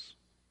sins.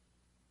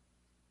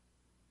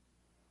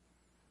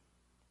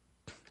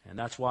 And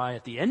that's why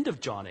at the end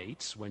of John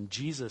 8, when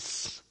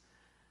Jesus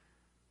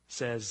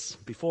says,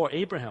 before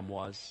Abraham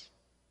was,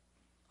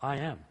 I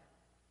am.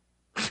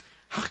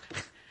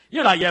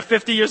 You're not yet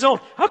 50 years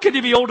old. How can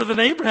you be older than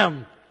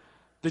Abraham?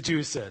 The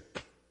Jews said.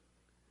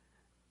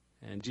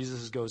 And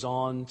Jesus goes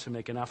on to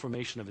make an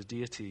affirmation of his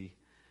deity.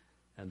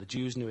 And the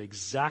Jews knew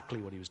exactly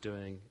what he was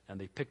doing.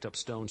 And they picked up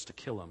stones to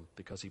kill him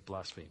because he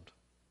blasphemed.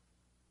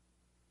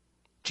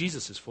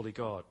 Jesus is fully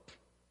God.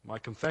 My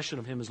confession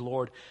of him as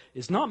Lord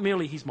is not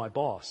merely he's my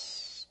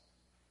boss,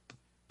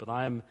 but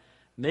I am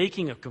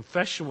making a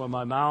confession with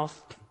my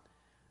mouth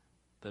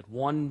that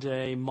one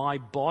day my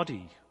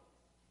body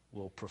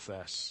will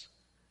profess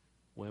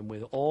when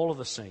with all of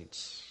the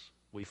saints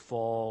we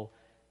fall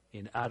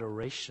in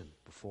adoration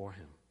before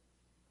him.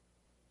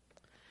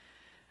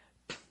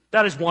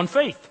 That is one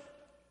faith.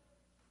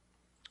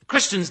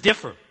 Christians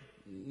differ.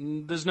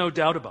 There's no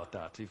doubt about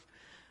that. If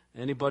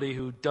anybody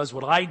who does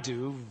what I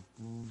do,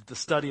 the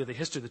study of the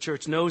history of the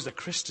church, knows that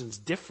Christians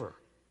differ.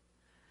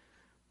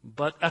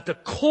 But at the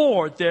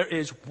core, there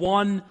is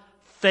one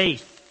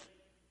faith.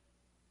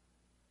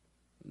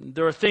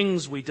 There are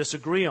things we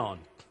disagree on.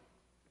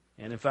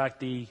 And in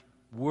fact, the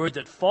word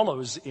that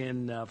follows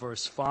in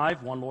verse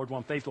 5, one Lord,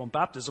 one faith, one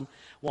baptism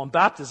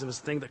is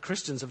the thing that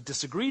Christians have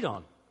disagreed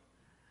on.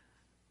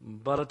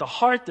 But at the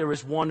heart, there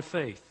is one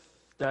faith.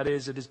 That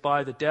is, it is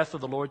by the death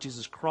of the Lord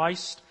Jesus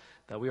Christ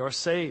that we are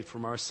saved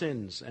from our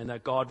sins, and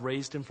that God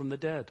raised him from the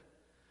dead,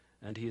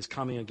 and he is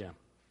coming again.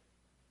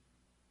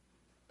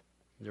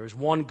 There is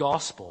one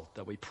gospel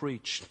that we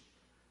preach,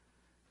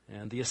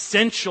 and the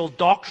essential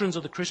doctrines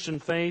of the Christian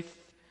faith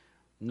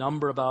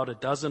number about a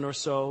dozen or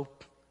so,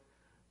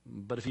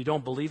 but if you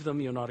don't believe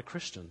them, you're not a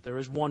Christian. There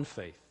is one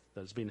faith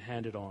that has been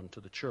handed on to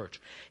the church.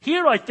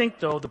 Here I think,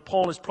 though, that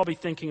Paul is probably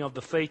thinking of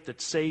the faith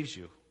that saves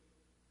you.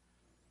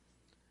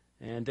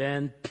 And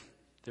then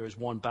there is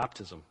one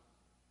baptism.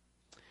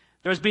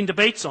 There's been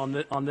debates on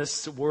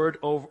this word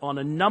on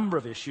a number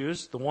of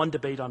issues. The one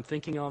debate I'm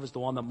thinking of is the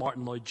one that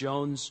Martin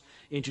Lloyd-Jones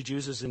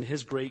introduces in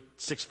his great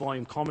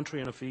 6-volume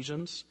commentary on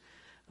Ephesians,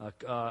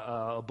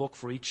 a book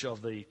for each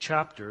of the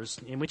chapters,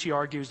 in which he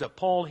argues that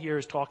Paul here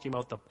is talking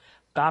about the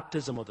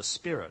baptism of the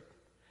Spirit.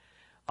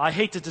 I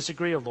hate to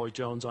disagree with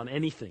Lloyd-Jones on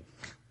anything,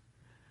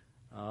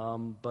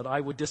 but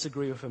I would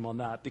disagree with him on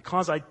that,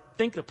 because I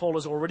think that Paul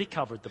has already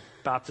covered the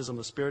baptism of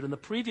the Spirit in the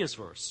previous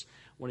verse,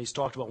 when he's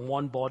talked about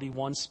one body,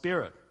 one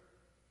Spirit.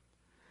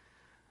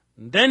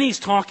 And then he's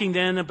talking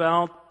then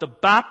about the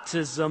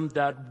baptism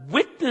that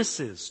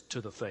witnesses to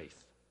the faith,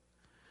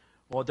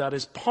 or that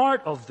is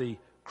part of the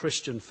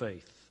Christian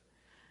faith.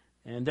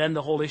 And then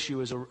the whole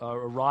issue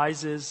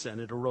arises,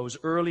 and it arose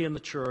early in the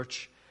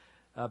church,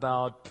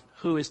 about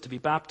who is to be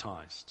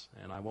baptized.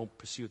 And I won't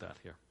pursue that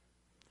here.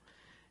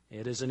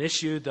 It is an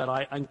issue that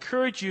I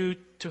encourage you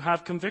to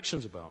have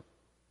convictions about,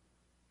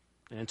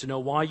 and to know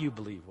why you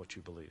believe what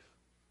you believe.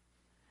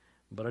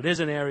 But it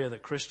is an area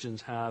that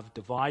Christians have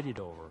divided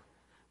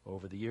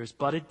over the years.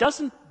 But it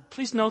doesn't,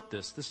 please note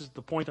this is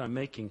the point I'm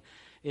making,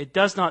 it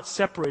does not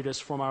separate us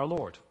from our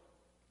Lord.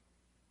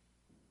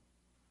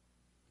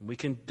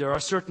 There are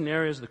certain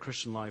areas of the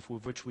Christian life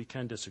with which we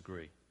can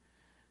disagree.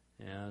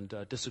 And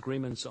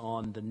disagreements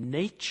on the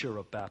nature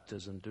of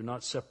baptism do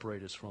not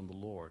separate us from the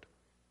Lord.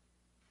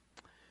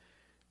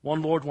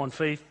 One Lord, one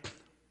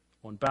faith,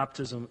 one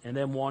baptism, and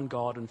then one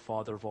God and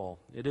Father of all.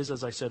 It is,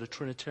 as I said, a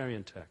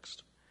Trinitarian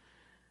text.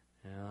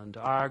 And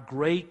our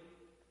great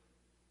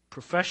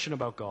profession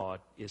about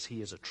God is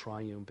he is a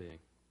triune being.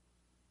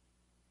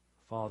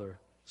 Father,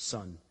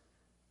 Son,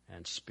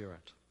 and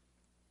Spirit.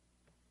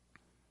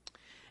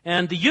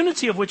 And the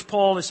unity of which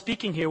Paul is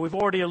speaking here, we've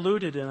already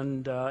alluded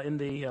in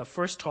the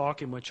first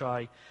talk in which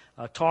I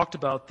talked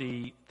about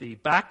the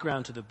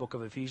background to the book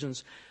of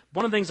Ephesians.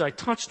 One of the things I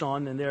touched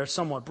on in there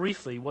somewhat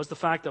briefly was the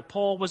fact that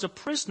Paul was a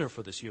prisoner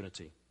for this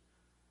unity.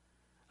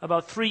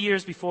 About 3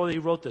 years before he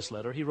wrote this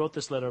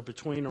letter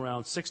between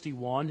around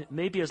 61,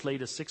 maybe as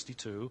late as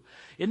 62.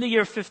 In the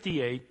year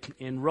 58,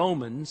 in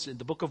Romans, in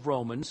the book of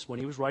Romans, when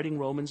he was writing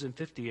Romans in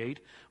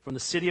 58, from the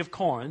city of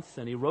Corinth,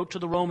 and he wrote to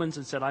the Romans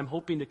and said, I'm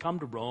hoping to come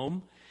to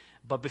Rome,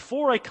 but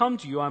before I come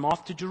to you, I'm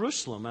off to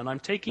Jerusalem, and I'm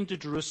taking to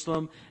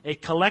Jerusalem a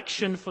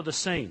collection for the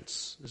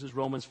saints. This is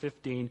Romans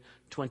 15,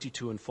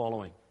 22 and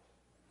following.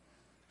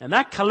 And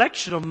that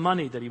collection of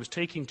money that he was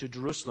taking to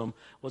Jerusalem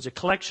was a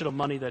collection of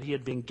money that he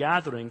had been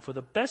gathering for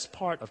the best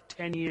part of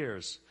 10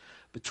 years,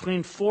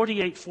 between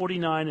 48,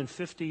 49, and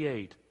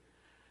 58.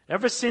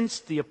 Ever since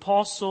the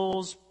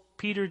apostles,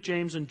 Peter,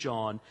 James, and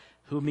John,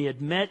 whom he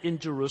had met in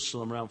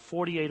Jerusalem around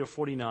 48 or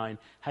 49,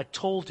 had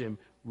told him,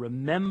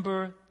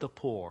 remember the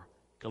poor.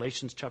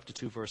 Galatians chapter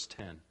 2, verse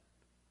 10.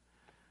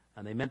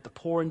 And they meant the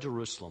poor in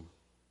Jerusalem.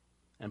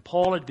 And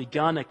Paul had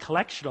begun a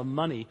collection of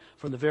money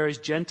from the various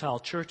Gentile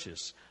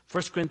churches.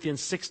 1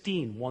 Corinthians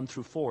 16, 1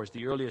 through 4 is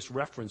the earliest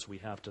reference we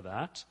have to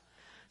that.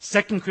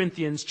 2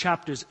 Corinthians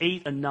chapters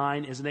 8 and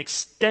 9 is an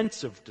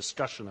extensive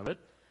discussion of it.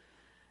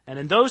 And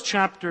in those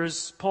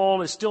chapters,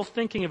 Paul is still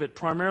thinking of it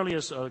primarily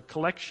as a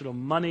collection of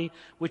money,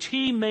 which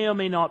he may or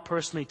may not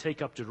personally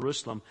take up to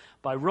Jerusalem.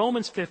 By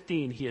Romans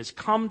 15, he has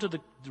come to the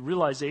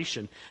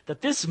realization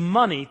that this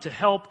money to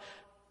help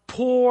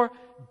poor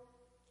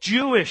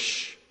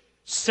Jewish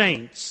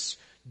saints,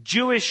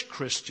 Jewish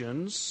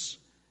Christians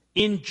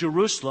in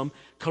Jerusalem,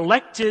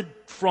 collected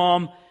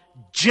from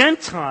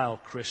Gentile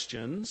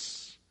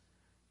Christians,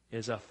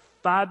 is a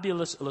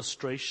fabulous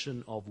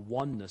illustration of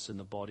oneness in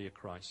the body of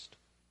Christ.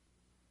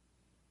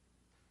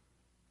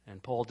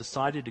 And Paul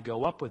decided to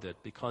go up with it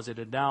because it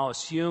had now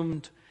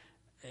assumed,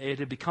 it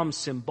had become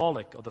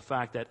symbolic of the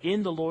fact that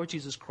in the Lord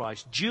Jesus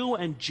Christ, Jew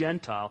and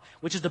Gentile,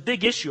 which is the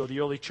big issue of the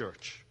early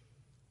church,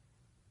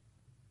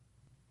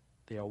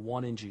 they are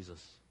one in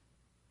Jesus.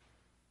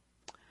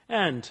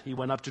 And he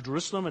went up to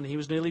Jerusalem and he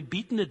was nearly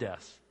beaten to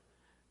death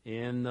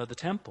in the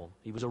temple.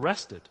 He was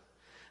arrested.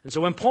 And so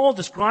when Paul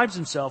describes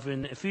himself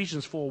in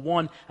Ephesians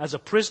 4:1 as a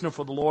prisoner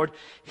for the Lord,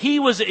 he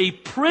was a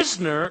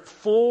prisoner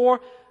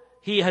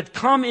he had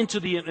come into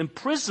the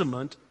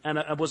imprisonment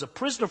and was a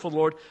prisoner for the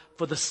Lord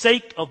for the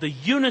sake of the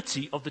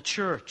unity of the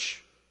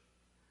church.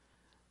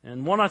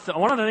 And one of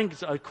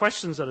the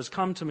questions that has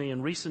come to me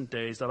in recent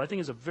days that I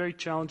think is a very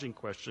challenging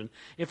question,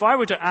 if I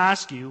were to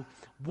ask you,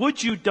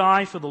 would you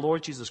die for the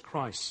Lord Jesus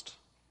Christ?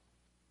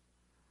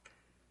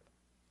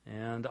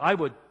 And I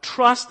would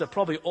trust that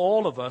probably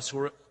all of us who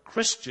are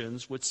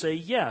Christians would say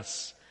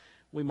yes.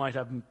 We might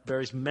have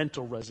various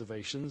mental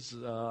reservations.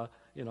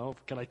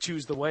 Can I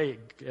choose the way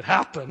it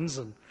happens?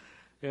 And,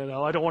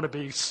 I don't want to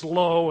be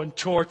slow and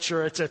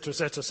torture, etc.,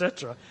 etc.,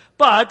 etc.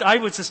 But I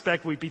would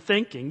suspect we'd be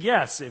thinking,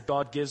 yes, if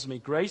God gives me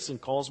grace and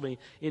calls me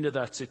into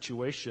that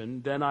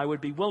situation, then I would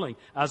be willing,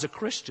 as a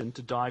Christian,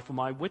 to die for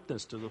my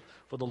witness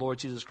for the Lord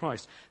Jesus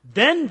Christ.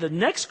 Then the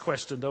next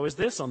question, though, is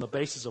this, on the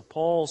basis of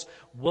Paul's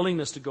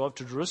willingness to go up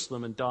to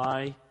Jerusalem and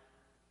die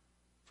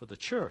for the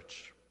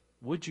church.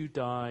 Would you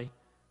die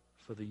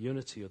for the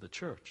unity of the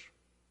church?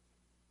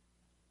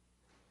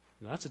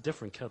 Now, that's a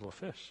different kettle of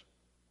fish.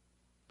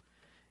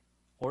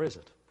 Or is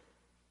it?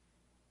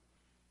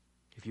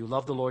 If you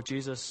love the Lord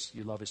Jesus,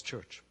 you love his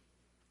church.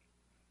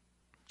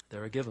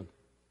 They're a given.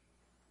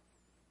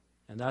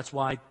 And that's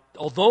why,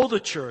 although the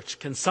church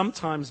can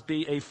sometimes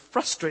be a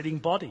frustrating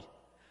body,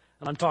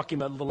 and I'm talking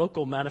about the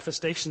local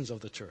manifestations of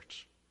the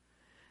church,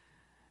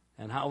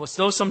 and how as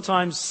though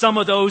sometimes some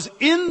of those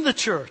in the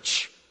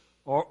church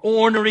are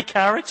ornery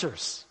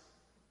characters.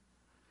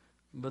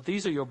 But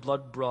these are your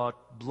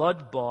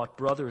blood-bought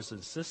brothers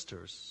and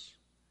sisters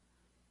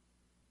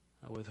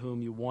with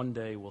whom you one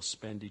day will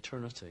spend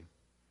eternity.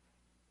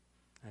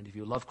 And if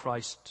you love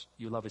Christ,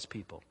 you love his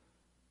people.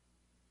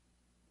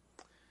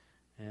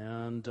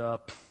 And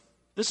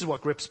this is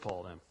what grips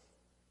Paul then.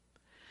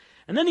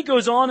 And then he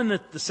goes on in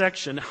the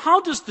section,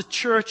 how is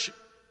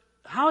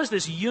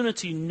this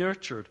unity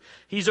nurtured?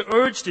 He's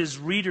urged his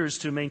readers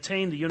to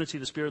maintain the unity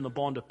of the Spirit and the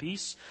bond of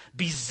peace.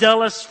 Be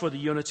zealous for the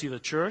unity of the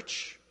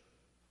church.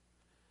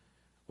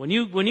 When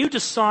you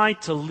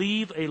decide to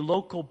leave a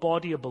local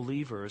body of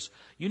believers,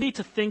 you need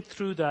to think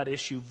through that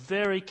issue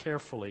very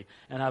carefully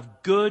and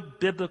have good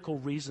biblical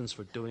reasons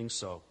for doing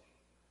so.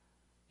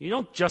 You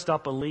don't just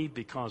up and leave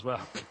because, I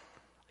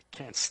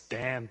can't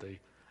stand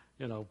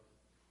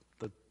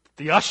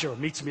the usher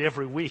meets me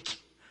every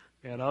week.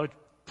 I'm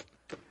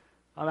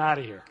out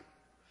of here.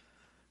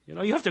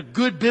 You have to have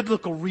good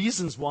biblical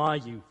reasons why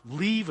you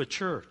leave a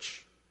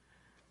church.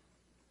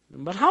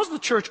 But how does the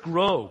church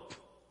grow?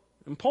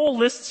 And Paul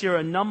lists here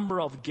a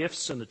number of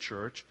gifts in the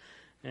church,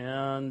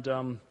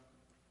 and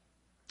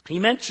he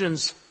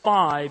mentions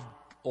 5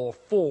 or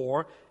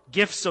 4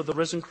 gifts of the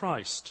risen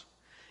Christ.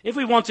 If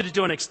we wanted to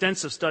do an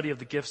extensive study of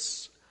the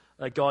gifts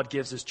that God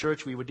gives his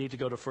church, we would need to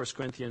go to 1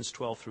 Corinthians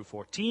 12 through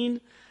 14,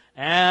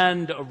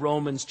 and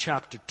Romans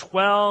chapter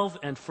 12,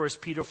 and 1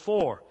 Peter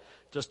 4,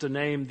 just to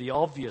name the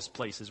obvious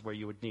places where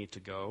you would need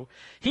to go.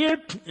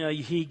 Here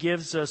he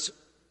gives us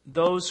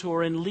those who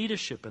are in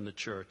leadership in the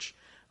church.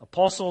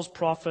 Apostles,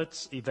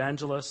 prophets,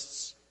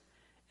 evangelists,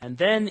 and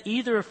then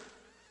either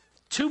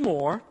 2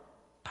 more,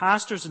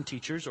 pastors and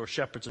teachers, or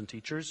shepherds and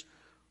teachers,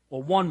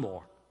 or 1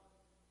 more,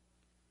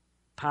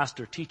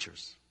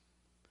 pastor-teachers.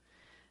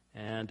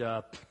 And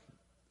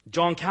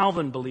John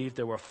Calvin believed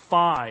there were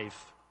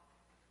 5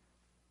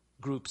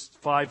 groups,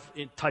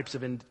 5 types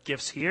of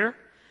gifts here.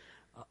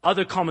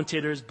 Other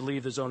commentators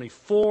believe there's only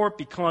 4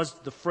 because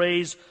the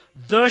phrase,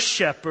 the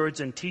shepherds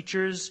and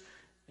teachers,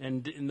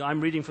 and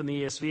I'm reading from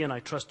the ESV, and I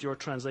trust your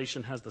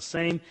translation has the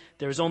same.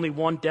 There's only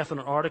one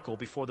definite article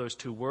before those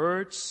 2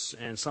 words,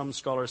 and some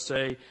scholars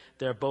say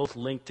they're both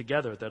linked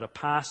together, that a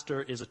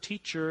pastor is a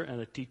teacher,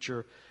 and a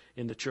teacher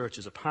in the church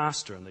is a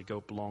pastor, and they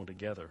belong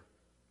together.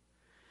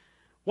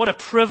 What a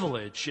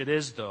privilege it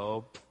is,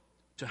 though,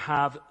 to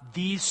have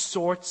these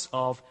sorts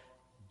of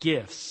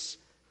gifts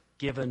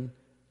given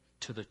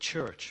to the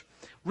church.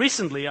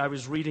 Recently, I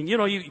was reading,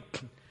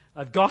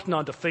 I've gotten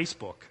onto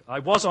Facebook. I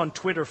was on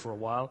Twitter for a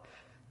while.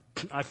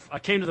 I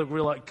came to the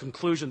real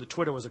conclusion that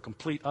Twitter was a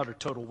complete, utter,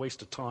 total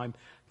waste of time,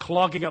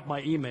 clogging up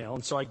my email,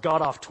 and so I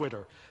got off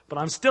Twitter. But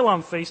I'm still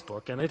on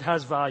Facebook, and it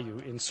has value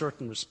in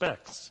certain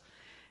respects.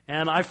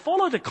 And I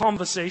followed a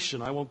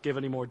conversation. I won't give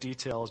any more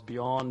details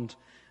beyond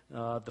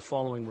the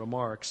following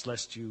remarks,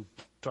 lest you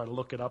try to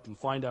look it up and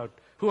find out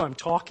who I'm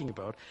talking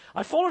about.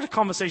 I followed a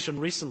conversation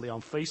recently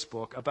on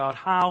Facebook about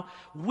how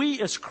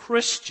we as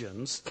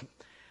Christians,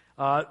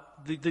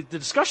 the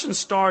discussion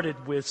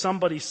started with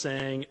somebody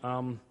saying,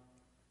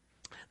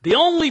 the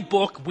only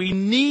book we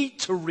need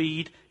to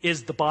read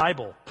is the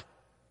Bible.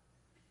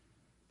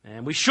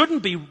 And we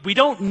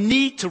don't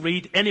need to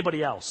read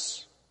anybody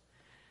else.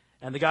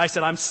 And the guy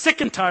said, I'm sick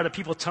and tired of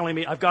people telling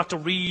me I've got to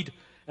read.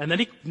 And then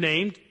he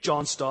named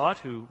John Stott,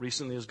 who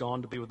recently has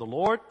gone to be with the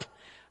Lord.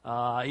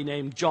 He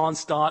named John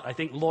Stott, I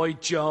think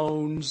Lloyd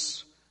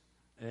Jones,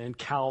 and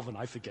Calvin.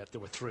 I forget, there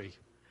were 3.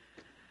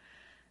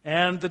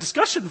 And the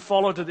discussion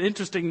followed an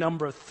interesting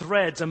number of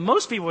threads. And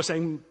most people were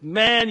saying,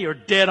 man, you're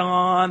dead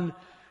on.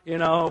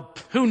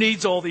 Who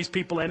needs all these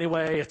people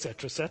anyway,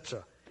 etc.,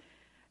 etc.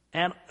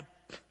 And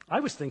I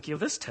was thinking of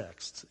this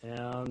text.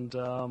 And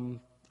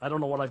I don't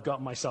know what I've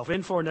gotten myself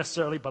in for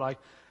necessarily, but I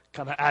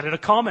kind of added a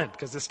comment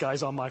because this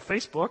guy's on my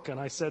Facebook. And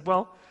I said,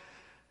 well,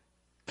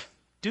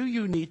 do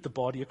you need the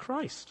body of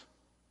Christ?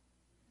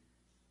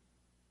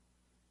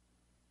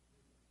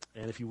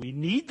 And if we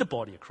need the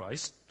body of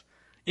Christ,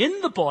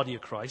 in the body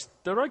of Christ,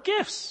 there are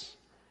gifts.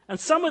 And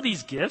some of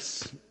these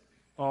gifts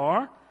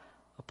are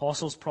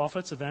apostles,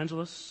 prophets,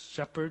 evangelists,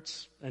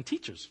 shepherds, and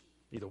teachers.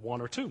 Either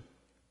 1 or 2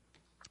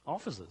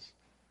 offices.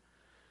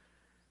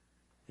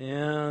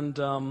 And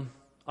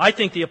I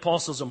think the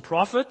apostles and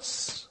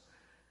prophets,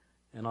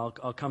 and I'll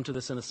come to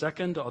this in a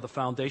second, are the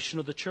foundation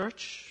of the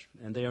church,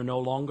 and they are no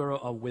longer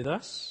with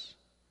us,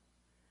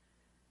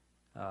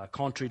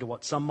 contrary to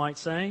what some might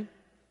say.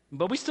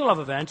 But we still have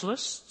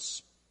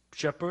evangelists,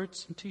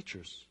 shepherds, and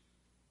teachers.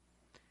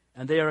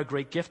 And they are a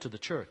great gift to the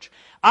church.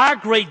 Our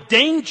great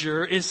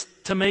danger is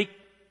to make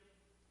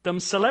them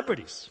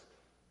celebrities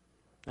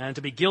and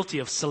to be guilty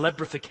of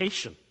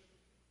celebrification.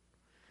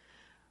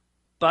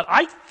 But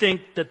I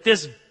think that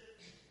this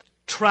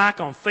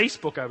track on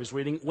Facebook I was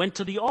reading went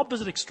to the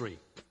opposite extreme.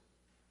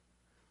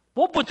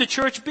 What would the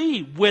church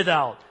be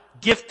without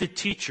gifted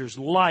teachers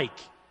like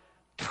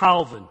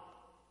Calvin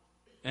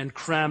and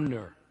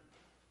Cranmer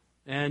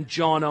and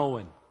John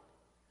Owen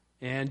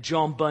and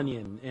John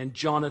Bunyan and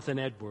Jonathan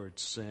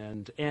Edwards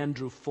and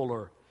Andrew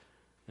Fuller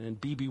and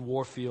B.B.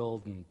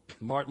 Warfield and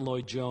Martin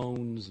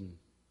Lloyd-Jones? And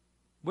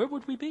where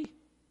would we be?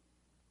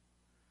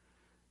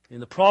 In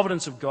the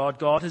providence of God,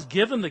 God has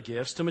given the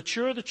gifts to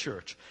mature the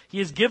church. He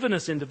has given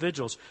us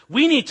individuals.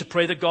 We need to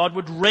pray that God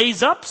would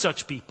raise up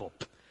such people.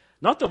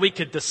 Not that we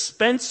could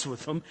dispense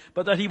with them,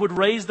 but that He would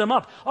raise them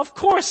up. Of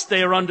course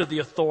they are under the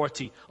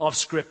authority of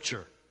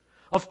Scripture.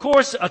 Of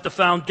course, at the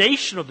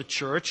foundation of the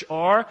church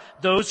are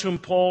those whom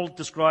Paul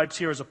describes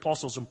here as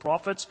apostles and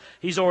prophets.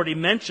 He's already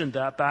mentioned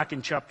that back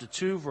in chapter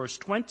 2, verse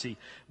 20.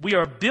 We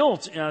are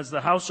built as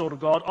the household of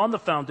God on the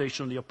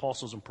foundation of the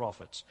apostles and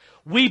prophets.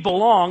 We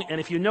belong, and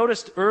if you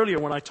noticed earlier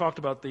when I talked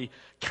about the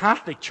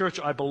Catholic church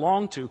I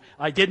belong to,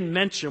 I didn't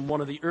mention one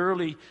of the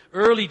early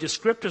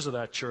descriptors of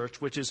that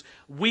church, which is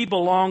we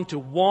belong to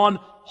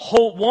one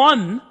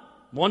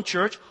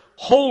church,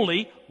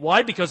 holy.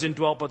 Why? Because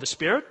indwelt by the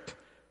Spirit.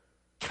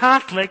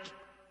 Catholic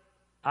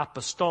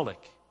Apostolic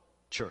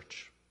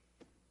Church.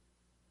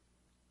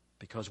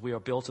 Because we are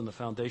built on the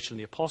foundation of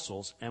the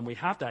apostles, and we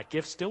have that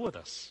gift still with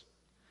us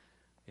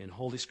in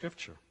Holy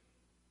Scripture.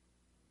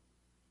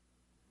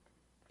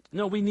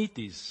 No, we need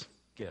these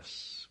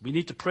gifts. We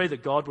need to pray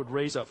that God would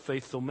raise up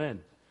faithful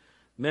men.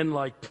 Men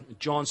like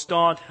John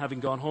Stott,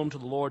 having gone home to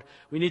the Lord.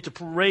 We need to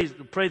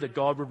pray that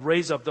God would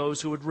raise up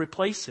those who would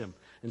replace him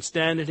and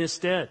stand in his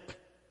stead.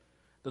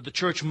 That the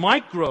church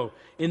might grow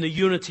in the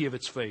unity of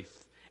its faith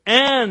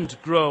and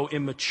grow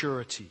in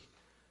maturity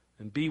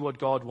and be what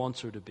God wants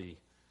her to be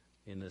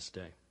in this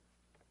day.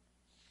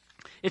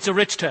 It's a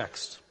rich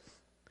text.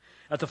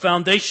 At the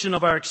foundation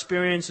of our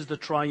experience is the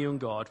triune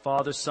God,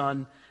 Father,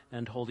 Son,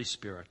 and Holy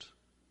Spirit.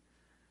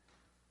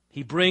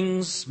 He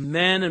brings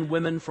men and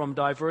women from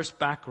diverse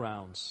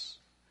backgrounds,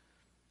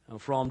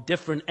 and from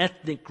different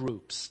ethnic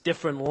groups,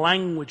 different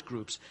language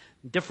groups,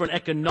 different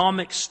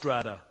economic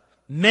strata,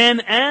 men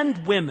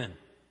and women,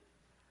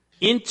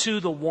 into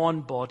the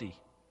one body,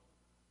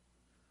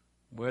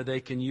 where they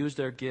can use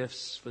their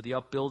gifts for the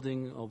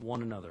upbuilding of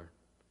one another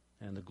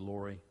and the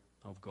glory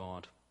of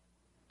God.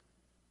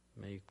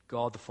 May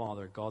God the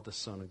Father, God the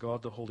Son, and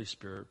God the Holy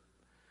Spirit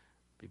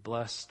be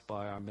blessed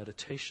by our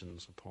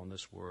meditations upon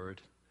this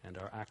word and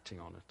our acting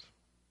on it.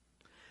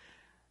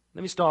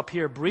 Let me stop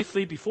here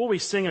briefly. Before we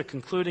sing a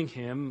concluding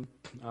hymn,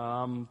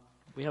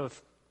 we have a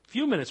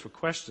few minutes for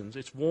questions.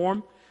 It's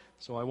warm,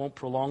 so I won't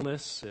prolong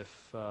this.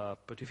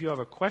 But if you have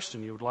a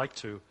question you would like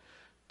to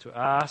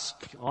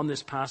ask on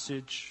this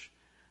passage,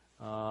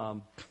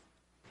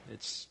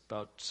 it's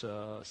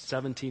about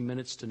 17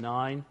 minutes to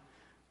 9.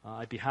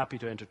 I'd be happy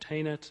to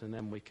entertain it, and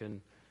then we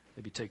can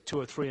maybe take two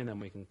or three, and then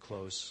we can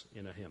close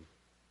in a hymn.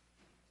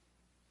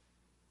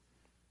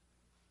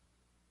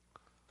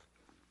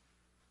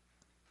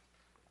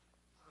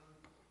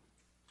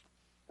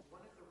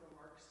 One of the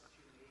remarks that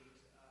you made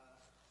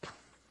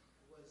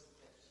was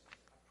that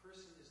a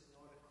person is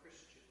not a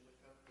Christian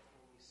without the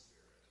Holy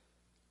Spirit.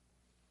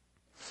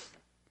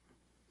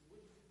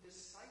 Would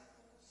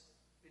disciples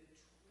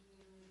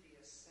between the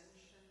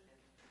Ascension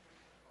and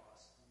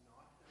Pentecost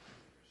not have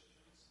been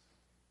Christians?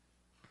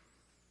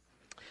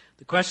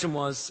 The question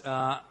was,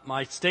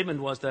 my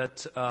statement was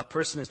that a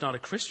person is not a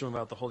Christian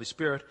without the Holy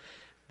Spirit.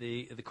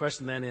 The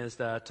question then is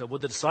that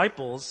would the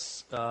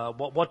disciples,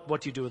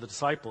 what do you do with the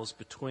disciples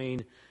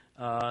between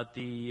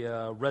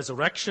the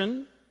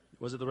resurrection,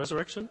 was it the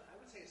resurrection? I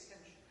would say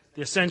Ascension.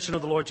 The ascension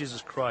of the Lord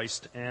Jesus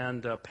Christ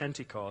and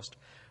Pentecost,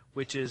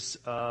 which is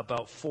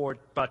about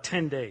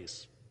 10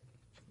 days.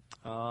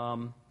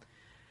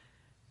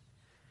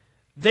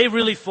 They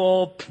really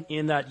fall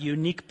in that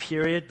unique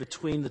period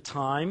between the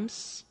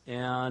times,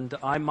 and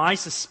my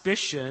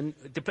suspicion,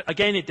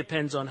 again, it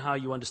depends on how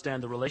you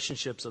understand the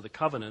relationships of the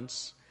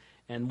covenants,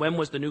 and when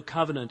was the new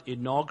covenant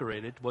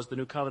inaugurated? Was the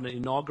new covenant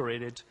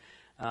inaugurated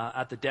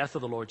at the death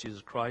of the Lord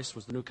Jesus Christ?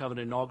 Was the new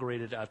covenant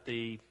inaugurated at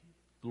the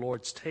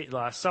Lord's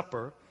Last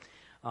Supper?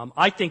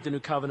 I think the new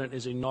covenant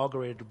is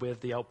inaugurated with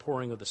the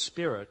outpouring of the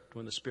Spirit,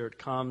 when the Spirit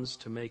comes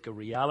to make a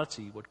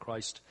reality what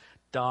Christ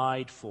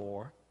died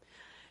for.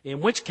 In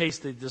which case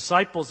the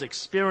disciples'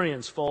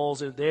 experience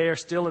falls, they're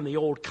still in the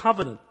Old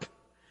Covenant.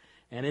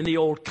 And in the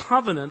Old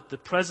Covenant, the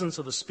presence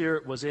of the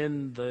Spirit was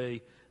in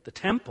the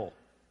temple.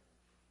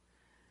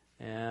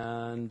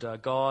 And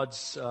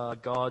God's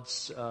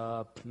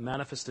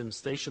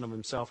manifestation of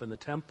himself in the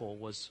temple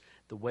was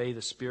the way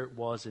the Spirit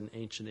was in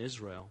ancient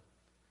Israel.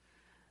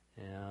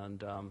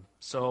 And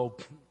so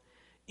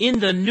in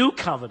the New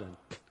Covenant,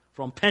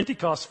 from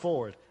Pentecost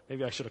forward,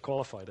 maybe I should have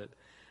qualified it,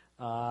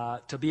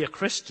 to be a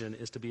Christian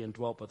is to be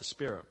indwelt by the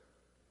Spirit.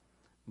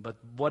 But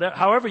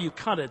however you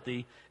cut it,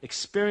 the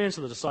experience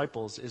of the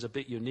disciples is a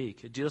bit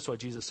unique. That's what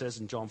Jesus says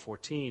in John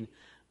 14.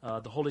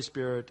 The Holy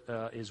Spirit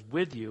is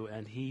with you,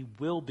 and he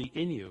will be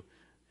in you.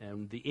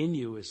 And the in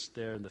you is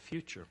there in the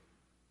future.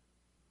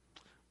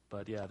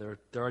 But yeah,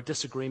 there are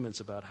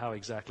disagreements about how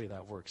exactly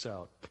that works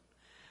out.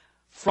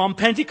 From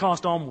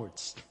Pentecost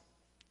onwards,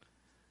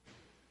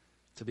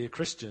 to be a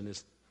Christian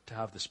is to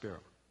have the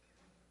Spirit.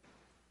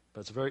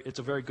 But it's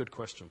a very good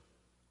question.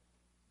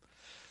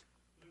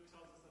 Luke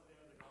tells us at the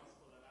end of the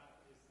gospel that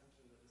after the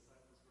ascension, the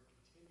disciples were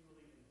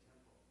continually in the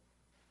temple,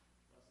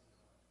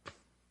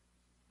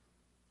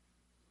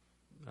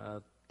 blessing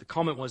God. The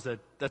comment was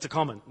that's a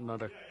comment,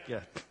 not a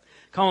yeah.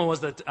 Comment was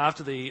that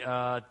after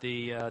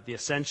the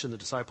ascension, the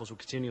disciples were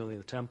continually in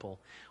the temple,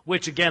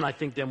 which again I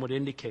think then would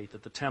indicate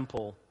that the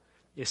temple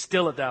is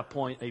still at that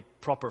point a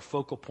proper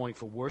focal point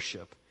for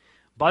worship.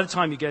 By the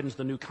time you get into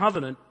the New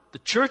Covenant, the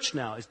church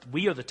now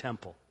we are the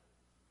temple.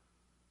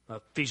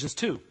 Ephesians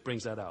 2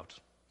 brings that out.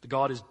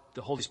 The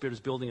Holy Spirit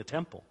is building a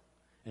temple,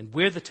 and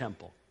we're the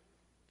temple,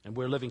 and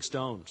we're living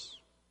stones.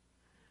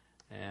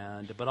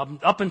 But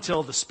up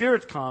until the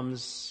Spirit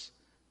comes,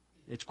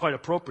 it's quite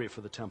appropriate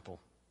for the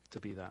temple to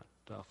be that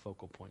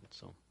focal point.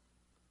 So,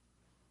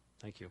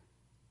 thank you.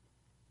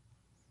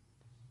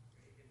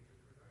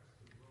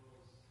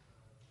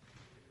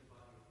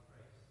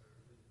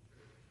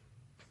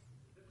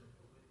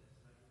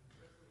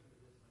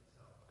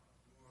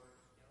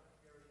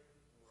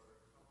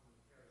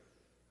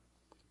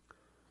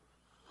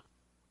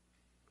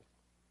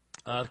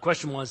 The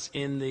question was,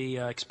 in the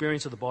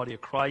experience of the body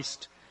of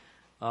Christ,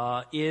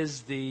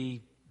 is the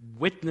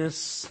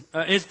witness,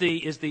 is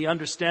the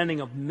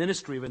understanding of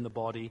ministry within the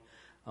body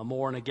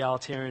more an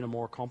egalitarian or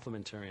more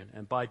complementarian?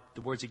 And by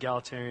the words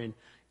egalitarian,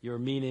 you're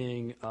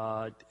meaning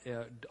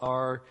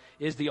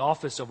is the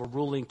office of a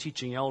ruling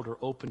teaching elder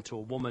open to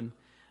a woman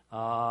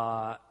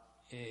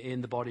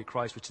in the body of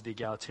Christ, which is the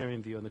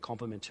egalitarian view, and the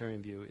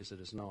complementarian view is it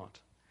is not.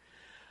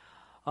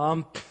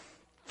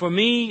 For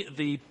me,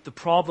 the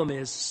problem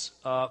is,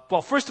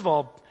 first of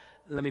all,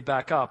 let me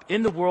back up.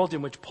 In the world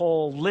in which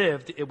Paul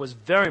lived, it was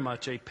very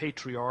much a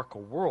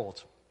patriarchal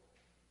world.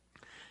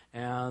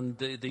 And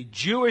the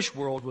Jewish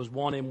world was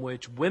one in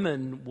which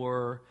women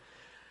were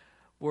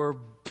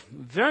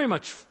very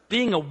much,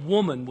 being a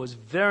woman was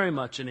very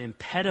much an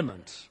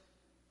impediment.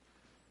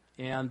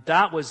 And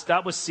that was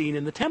seen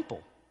in the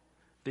temple,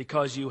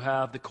 because you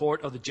have the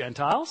court of the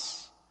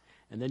Gentiles,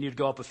 and then you'd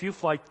go up a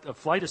flight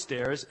of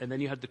stairs, and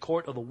then you had the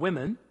court of the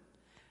women,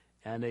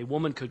 and a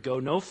woman could go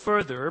no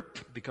further,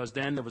 because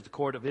then there was the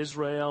court of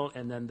Israel,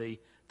 and then the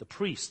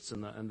priests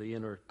and the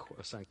inner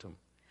sanctum.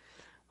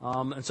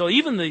 And so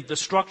even the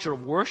structure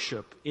of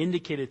worship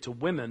indicated to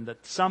women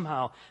that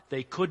somehow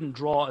they couldn't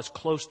draw as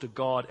close to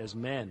God as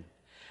men.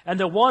 And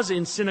there was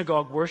in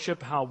synagogue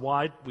worship, how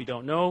wide, we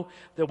don't know,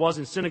 there was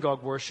in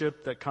synagogue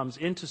worship that comes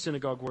into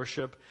synagogue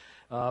worship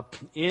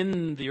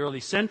in the early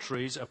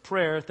centuries, a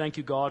prayer, thank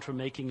you God for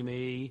making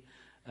me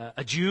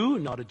a Jew,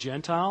 not a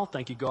Gentile.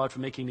 Thank you, God, for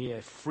making me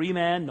a free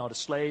man, not a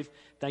slave.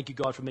 Thank you,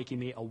 God, for making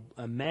me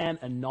a man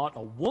and not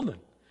a woman.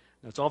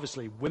 Now, it's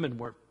obviously women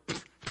weren't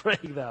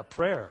praying that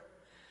prayer.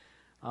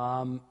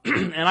 And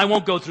I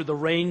won't go through the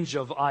range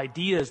of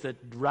ideas that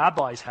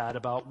rabbis had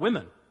about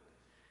women.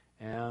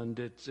 And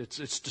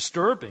it's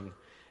disturbing.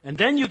 And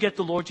then you get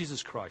the Lord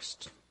Jesus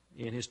Christ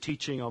in his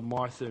teaching of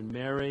Martha and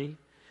Mary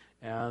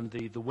and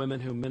the women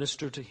who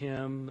minister to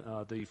him.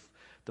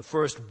 The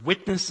first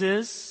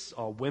witnesses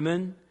are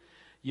women.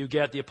 You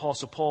get the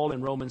Apostle Paul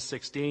in Romans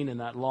 16 in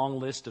that long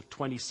list of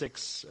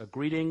 26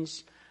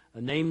 greetings,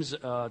 names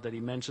that he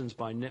mentions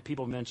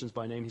people mentions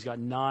by name. He's got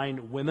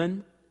 9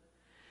 women.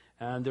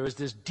 And there is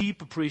this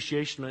deep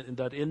appreciation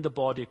that in the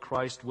body of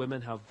Christ,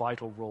 women have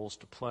vital roles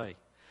to play.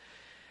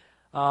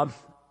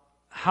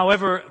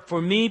 However,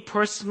 for me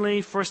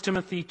personally, 1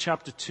 Timothy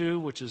chapter 2,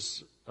 which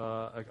is,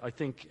 I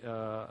think,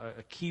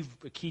 a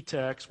key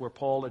text where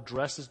Paul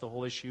addresses the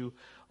whole issue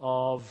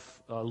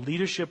of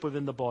leadership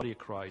within the body of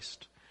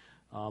Christ.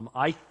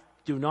 I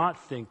do not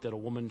think that a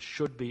woman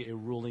should be a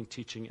ruling,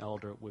 teaching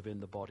elder within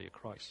the body of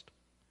Christ.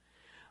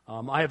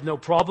 I have no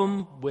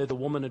problem with a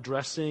woman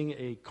addressing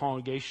a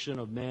congregation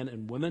of men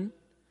and women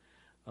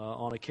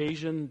on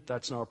occasion.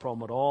 That's not a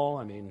problem at all.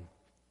 I mean,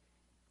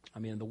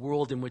 in the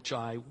world in which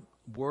I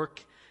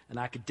work, an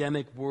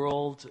academic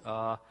world,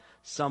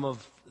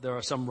 there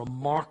are some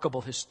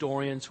remarkable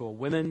historians who are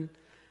women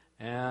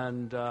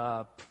and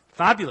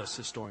fabulous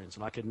historians,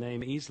 and I could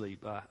name easily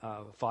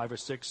 5 or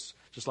 6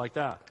 just like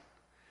that.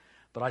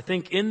 But I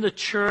think in the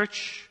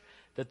church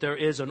that there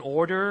is an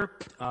order.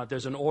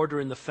 There's an order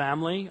in the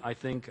family. I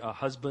think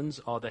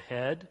husbands are the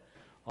head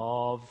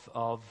of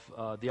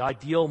the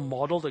ideal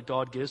model that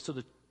God gives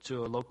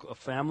to a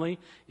family.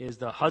 Is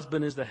the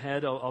husband is the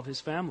head of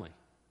his family,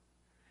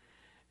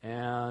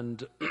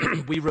 and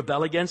we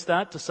rebel against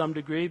that to some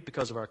degree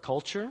because of our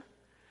culture.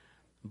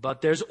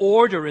 But there's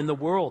order in the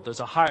world.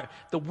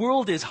 The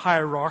world is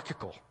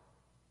hierarchical.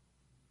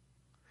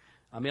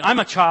 I mean, I'm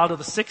a child of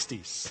the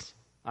 60s.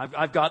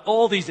 I've got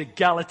all these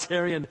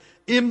egalitarian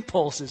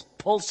impulses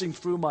pulsing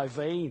through my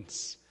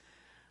veins.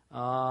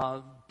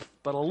 But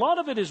a lot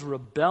of it is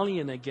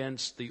rebellion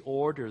against the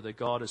order that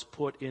God has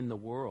put in the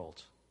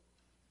world.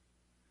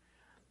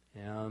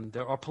 And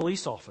there are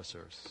police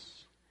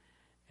officers.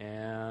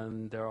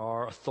 And there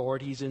are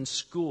authorities in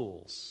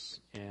schools.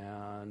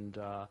 And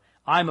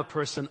I'm a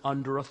person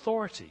under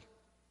authority.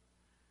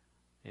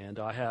 And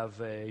I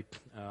have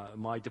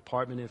my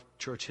department of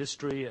church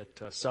history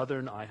at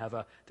Southern.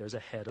 There's a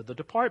head of the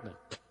department,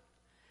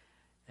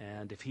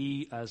 and if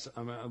he,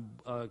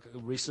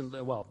 recently,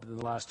 in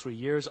the last 3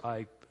 years,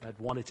 I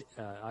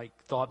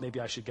thought maybe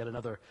I should get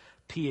another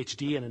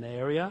PhD in an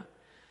area,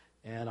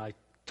 and I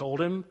told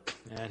him,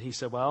 and he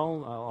said,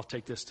 "Well, I'll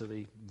take this to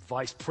the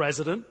vice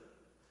president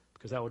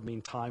because that would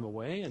mean time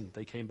away." And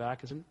they came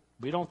back and said,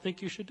 "We don't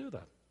think you should do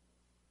that,"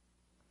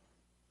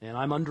 and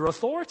I'm under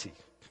authority.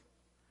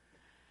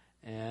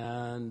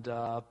 And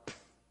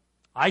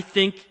I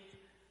think,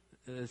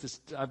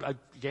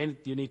 again,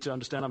 you need to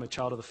understand I'm a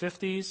child of the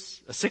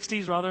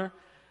 60s rather.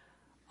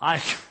 I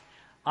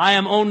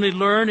am only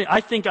learning.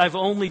 I think I've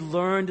only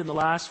learned in the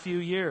last few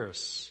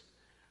years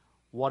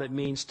what it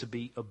means to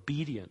be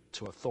obedient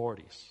to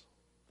authorities.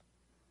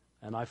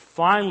 And I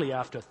finally,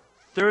 after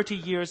 30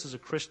 years as a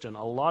Christian,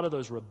 a lot of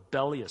those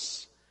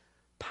rebellious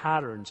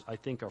patterns, I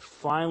think, are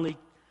finally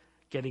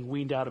getting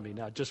weaned out of me.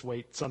 Now, just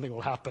wait, something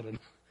will happen and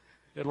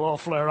it'll all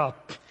flare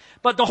up.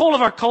 But the whole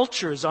of our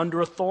culture is under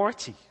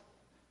authority.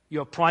 You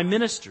have prime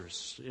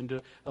ministers,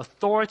 into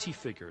authority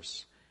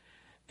figures.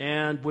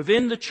 And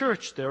within the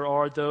church, there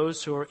are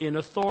those who are in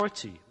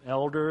authority,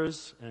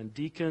 elders and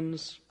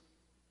deacons.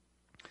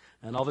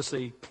 And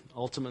obviously,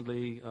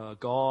 ultimately,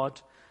 God,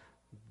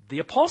 the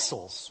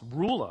apostles,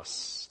 rule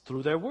us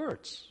through their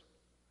words.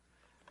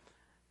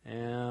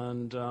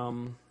 And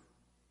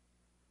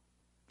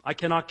I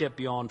cannot get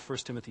beyond 1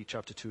 Timothy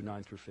chapter 2,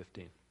 9 through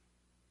 15.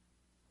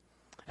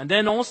 And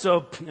then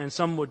also, and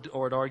some would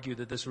argue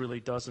that this really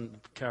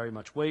doesn't carry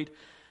much weight,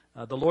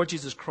 the Lord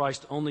Jesus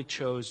Christ only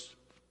chose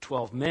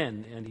 12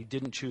 men, and he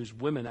didn't choose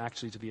women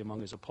actually to be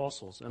among his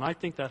apostles. And I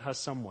think that has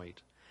some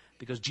weight,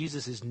 because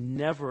Jesus is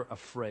never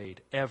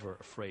afraid, ever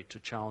afraid to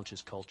challenge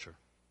his culture.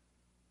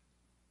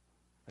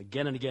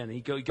 Again and again,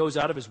 he goes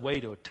out of his way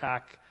to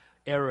attack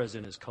errors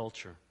in his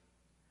culture.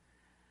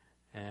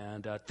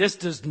 And this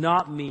does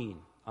not mean,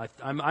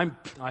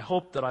 I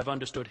hope that I've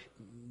understood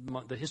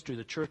the history of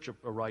the church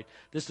are right.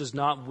 This does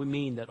not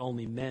mean that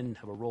only men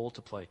have a role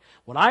to play.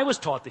 When I was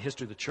taught the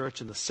history of the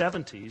church in the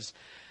 70s,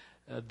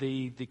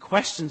 the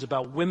questions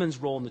about women's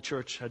role in the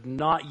church had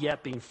not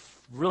yet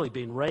really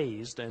been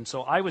raised, and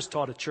so I was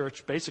taught a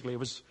church, basically it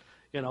was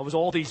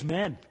all these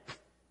men.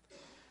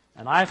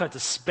 And I've had to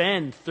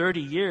spend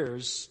 30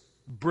 years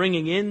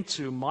bringing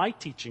into my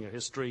teaching of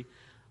history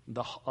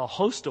a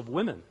host of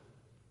women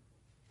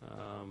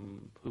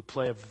who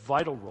play a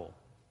vital role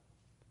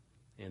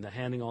in the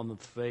handing on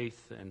of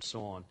faith and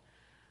so on,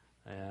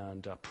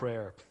 and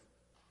prayer.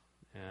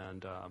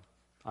 And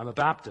I'm a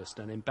Baptist,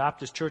 and in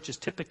Baptist churches,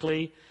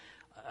 typically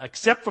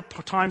Except for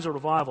times of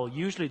revival,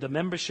 usually the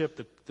membership,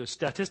 the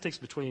statistics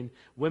between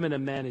women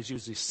and men is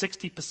usually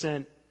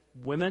 60%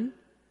 women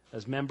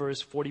as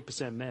members,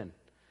 40% men.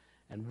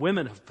 And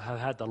women have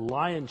had the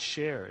lion's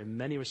share in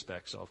many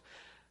respects of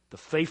the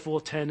faithful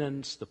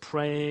attendance, the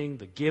praying,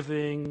 the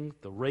giving,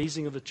 the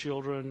raising of the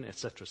children,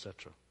 etc.,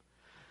 etc.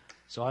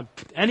 So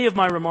any of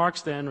my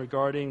remarks then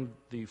regarding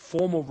the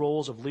formal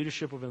roles of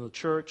leadership within the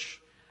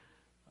church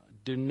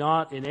do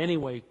not in any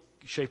way,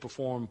 shape, or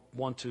form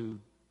want to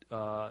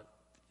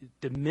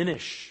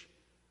diminish,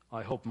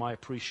 I hope, my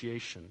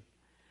appreciation.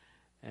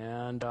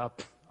 And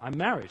I'm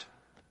married.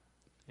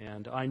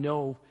 And I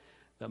know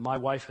that my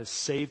wife has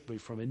saved me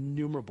from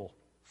innumerable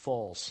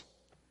falls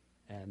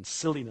and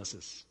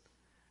sillinesses.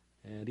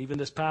 And even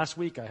this past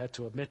week, I had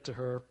to admit to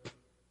her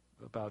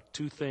about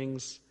two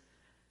things,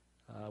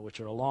 which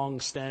are a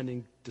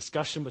long-standing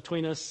discussion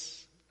between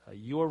us.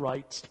 You were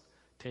right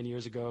 10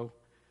 years ago,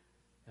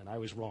 and I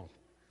was wrong.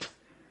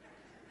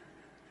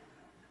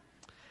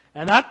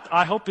 And that,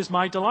 I hope, is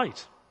my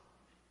delight.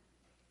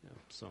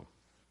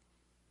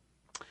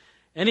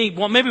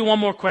 Maybe one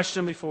more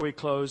question before we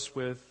close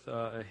with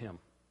a hymn.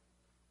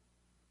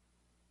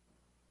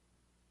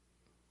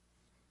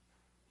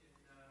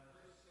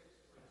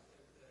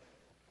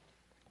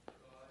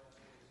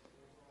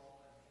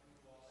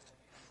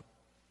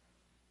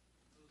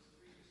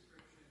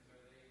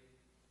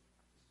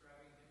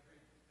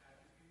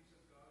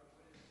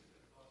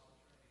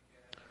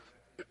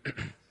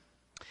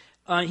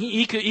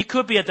 He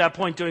could be at that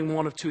point doing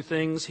one of two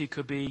things. He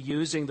could be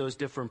using those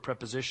different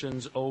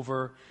prepositions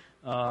over,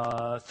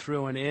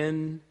 through, and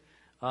in,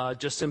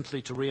 just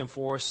simply to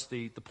reinforce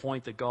the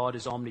point that God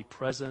is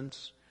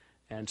omnipresent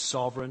and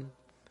sovereign.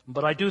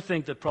 But I do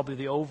think that probably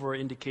the over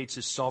indicates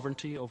his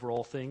sovereignty over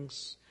all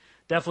things.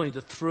 Definitely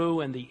the through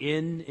and the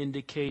in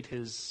indicate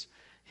his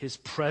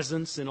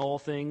presence in all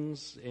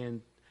things.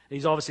 And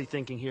he's obviously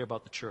thinking here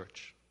about the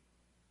church,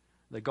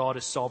 that God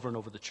is sovereign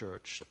over the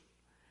church.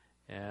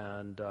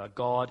 And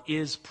God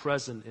is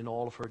present in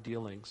all of her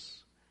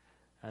dealings.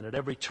 And at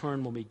every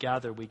turn when we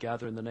gather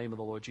in the name of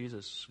the Lord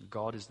Jesus.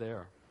 God is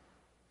there.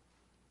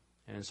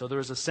 And so there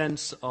is a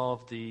sense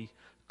of the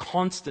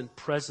constant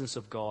presence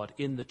of God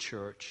in the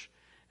church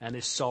and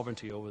his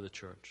sovereignty over the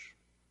church.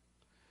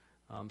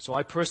 So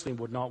I personally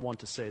would not want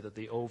to say that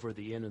the over,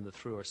 the in, and the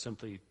through are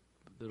simply,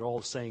 they're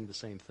all saying the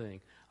same thing.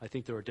 I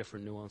think there are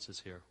different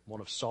nuances here. One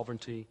of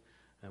sovereignty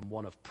and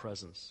one of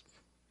presence.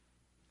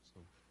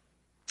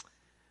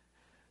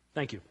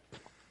 Thank you.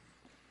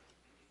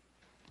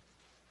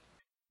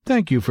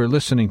 Thank you for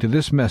listening to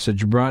this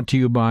message brought to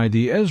you by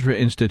the Ezra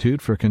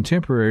Institute for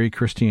Contemporary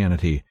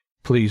Christianity.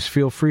 Please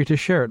feel free to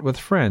share it with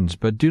friends,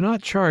 but do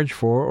not charge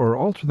for or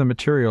alter the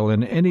material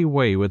in any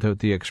way without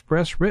the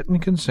express written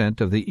consent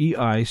of the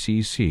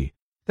EICC.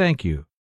 Thank you.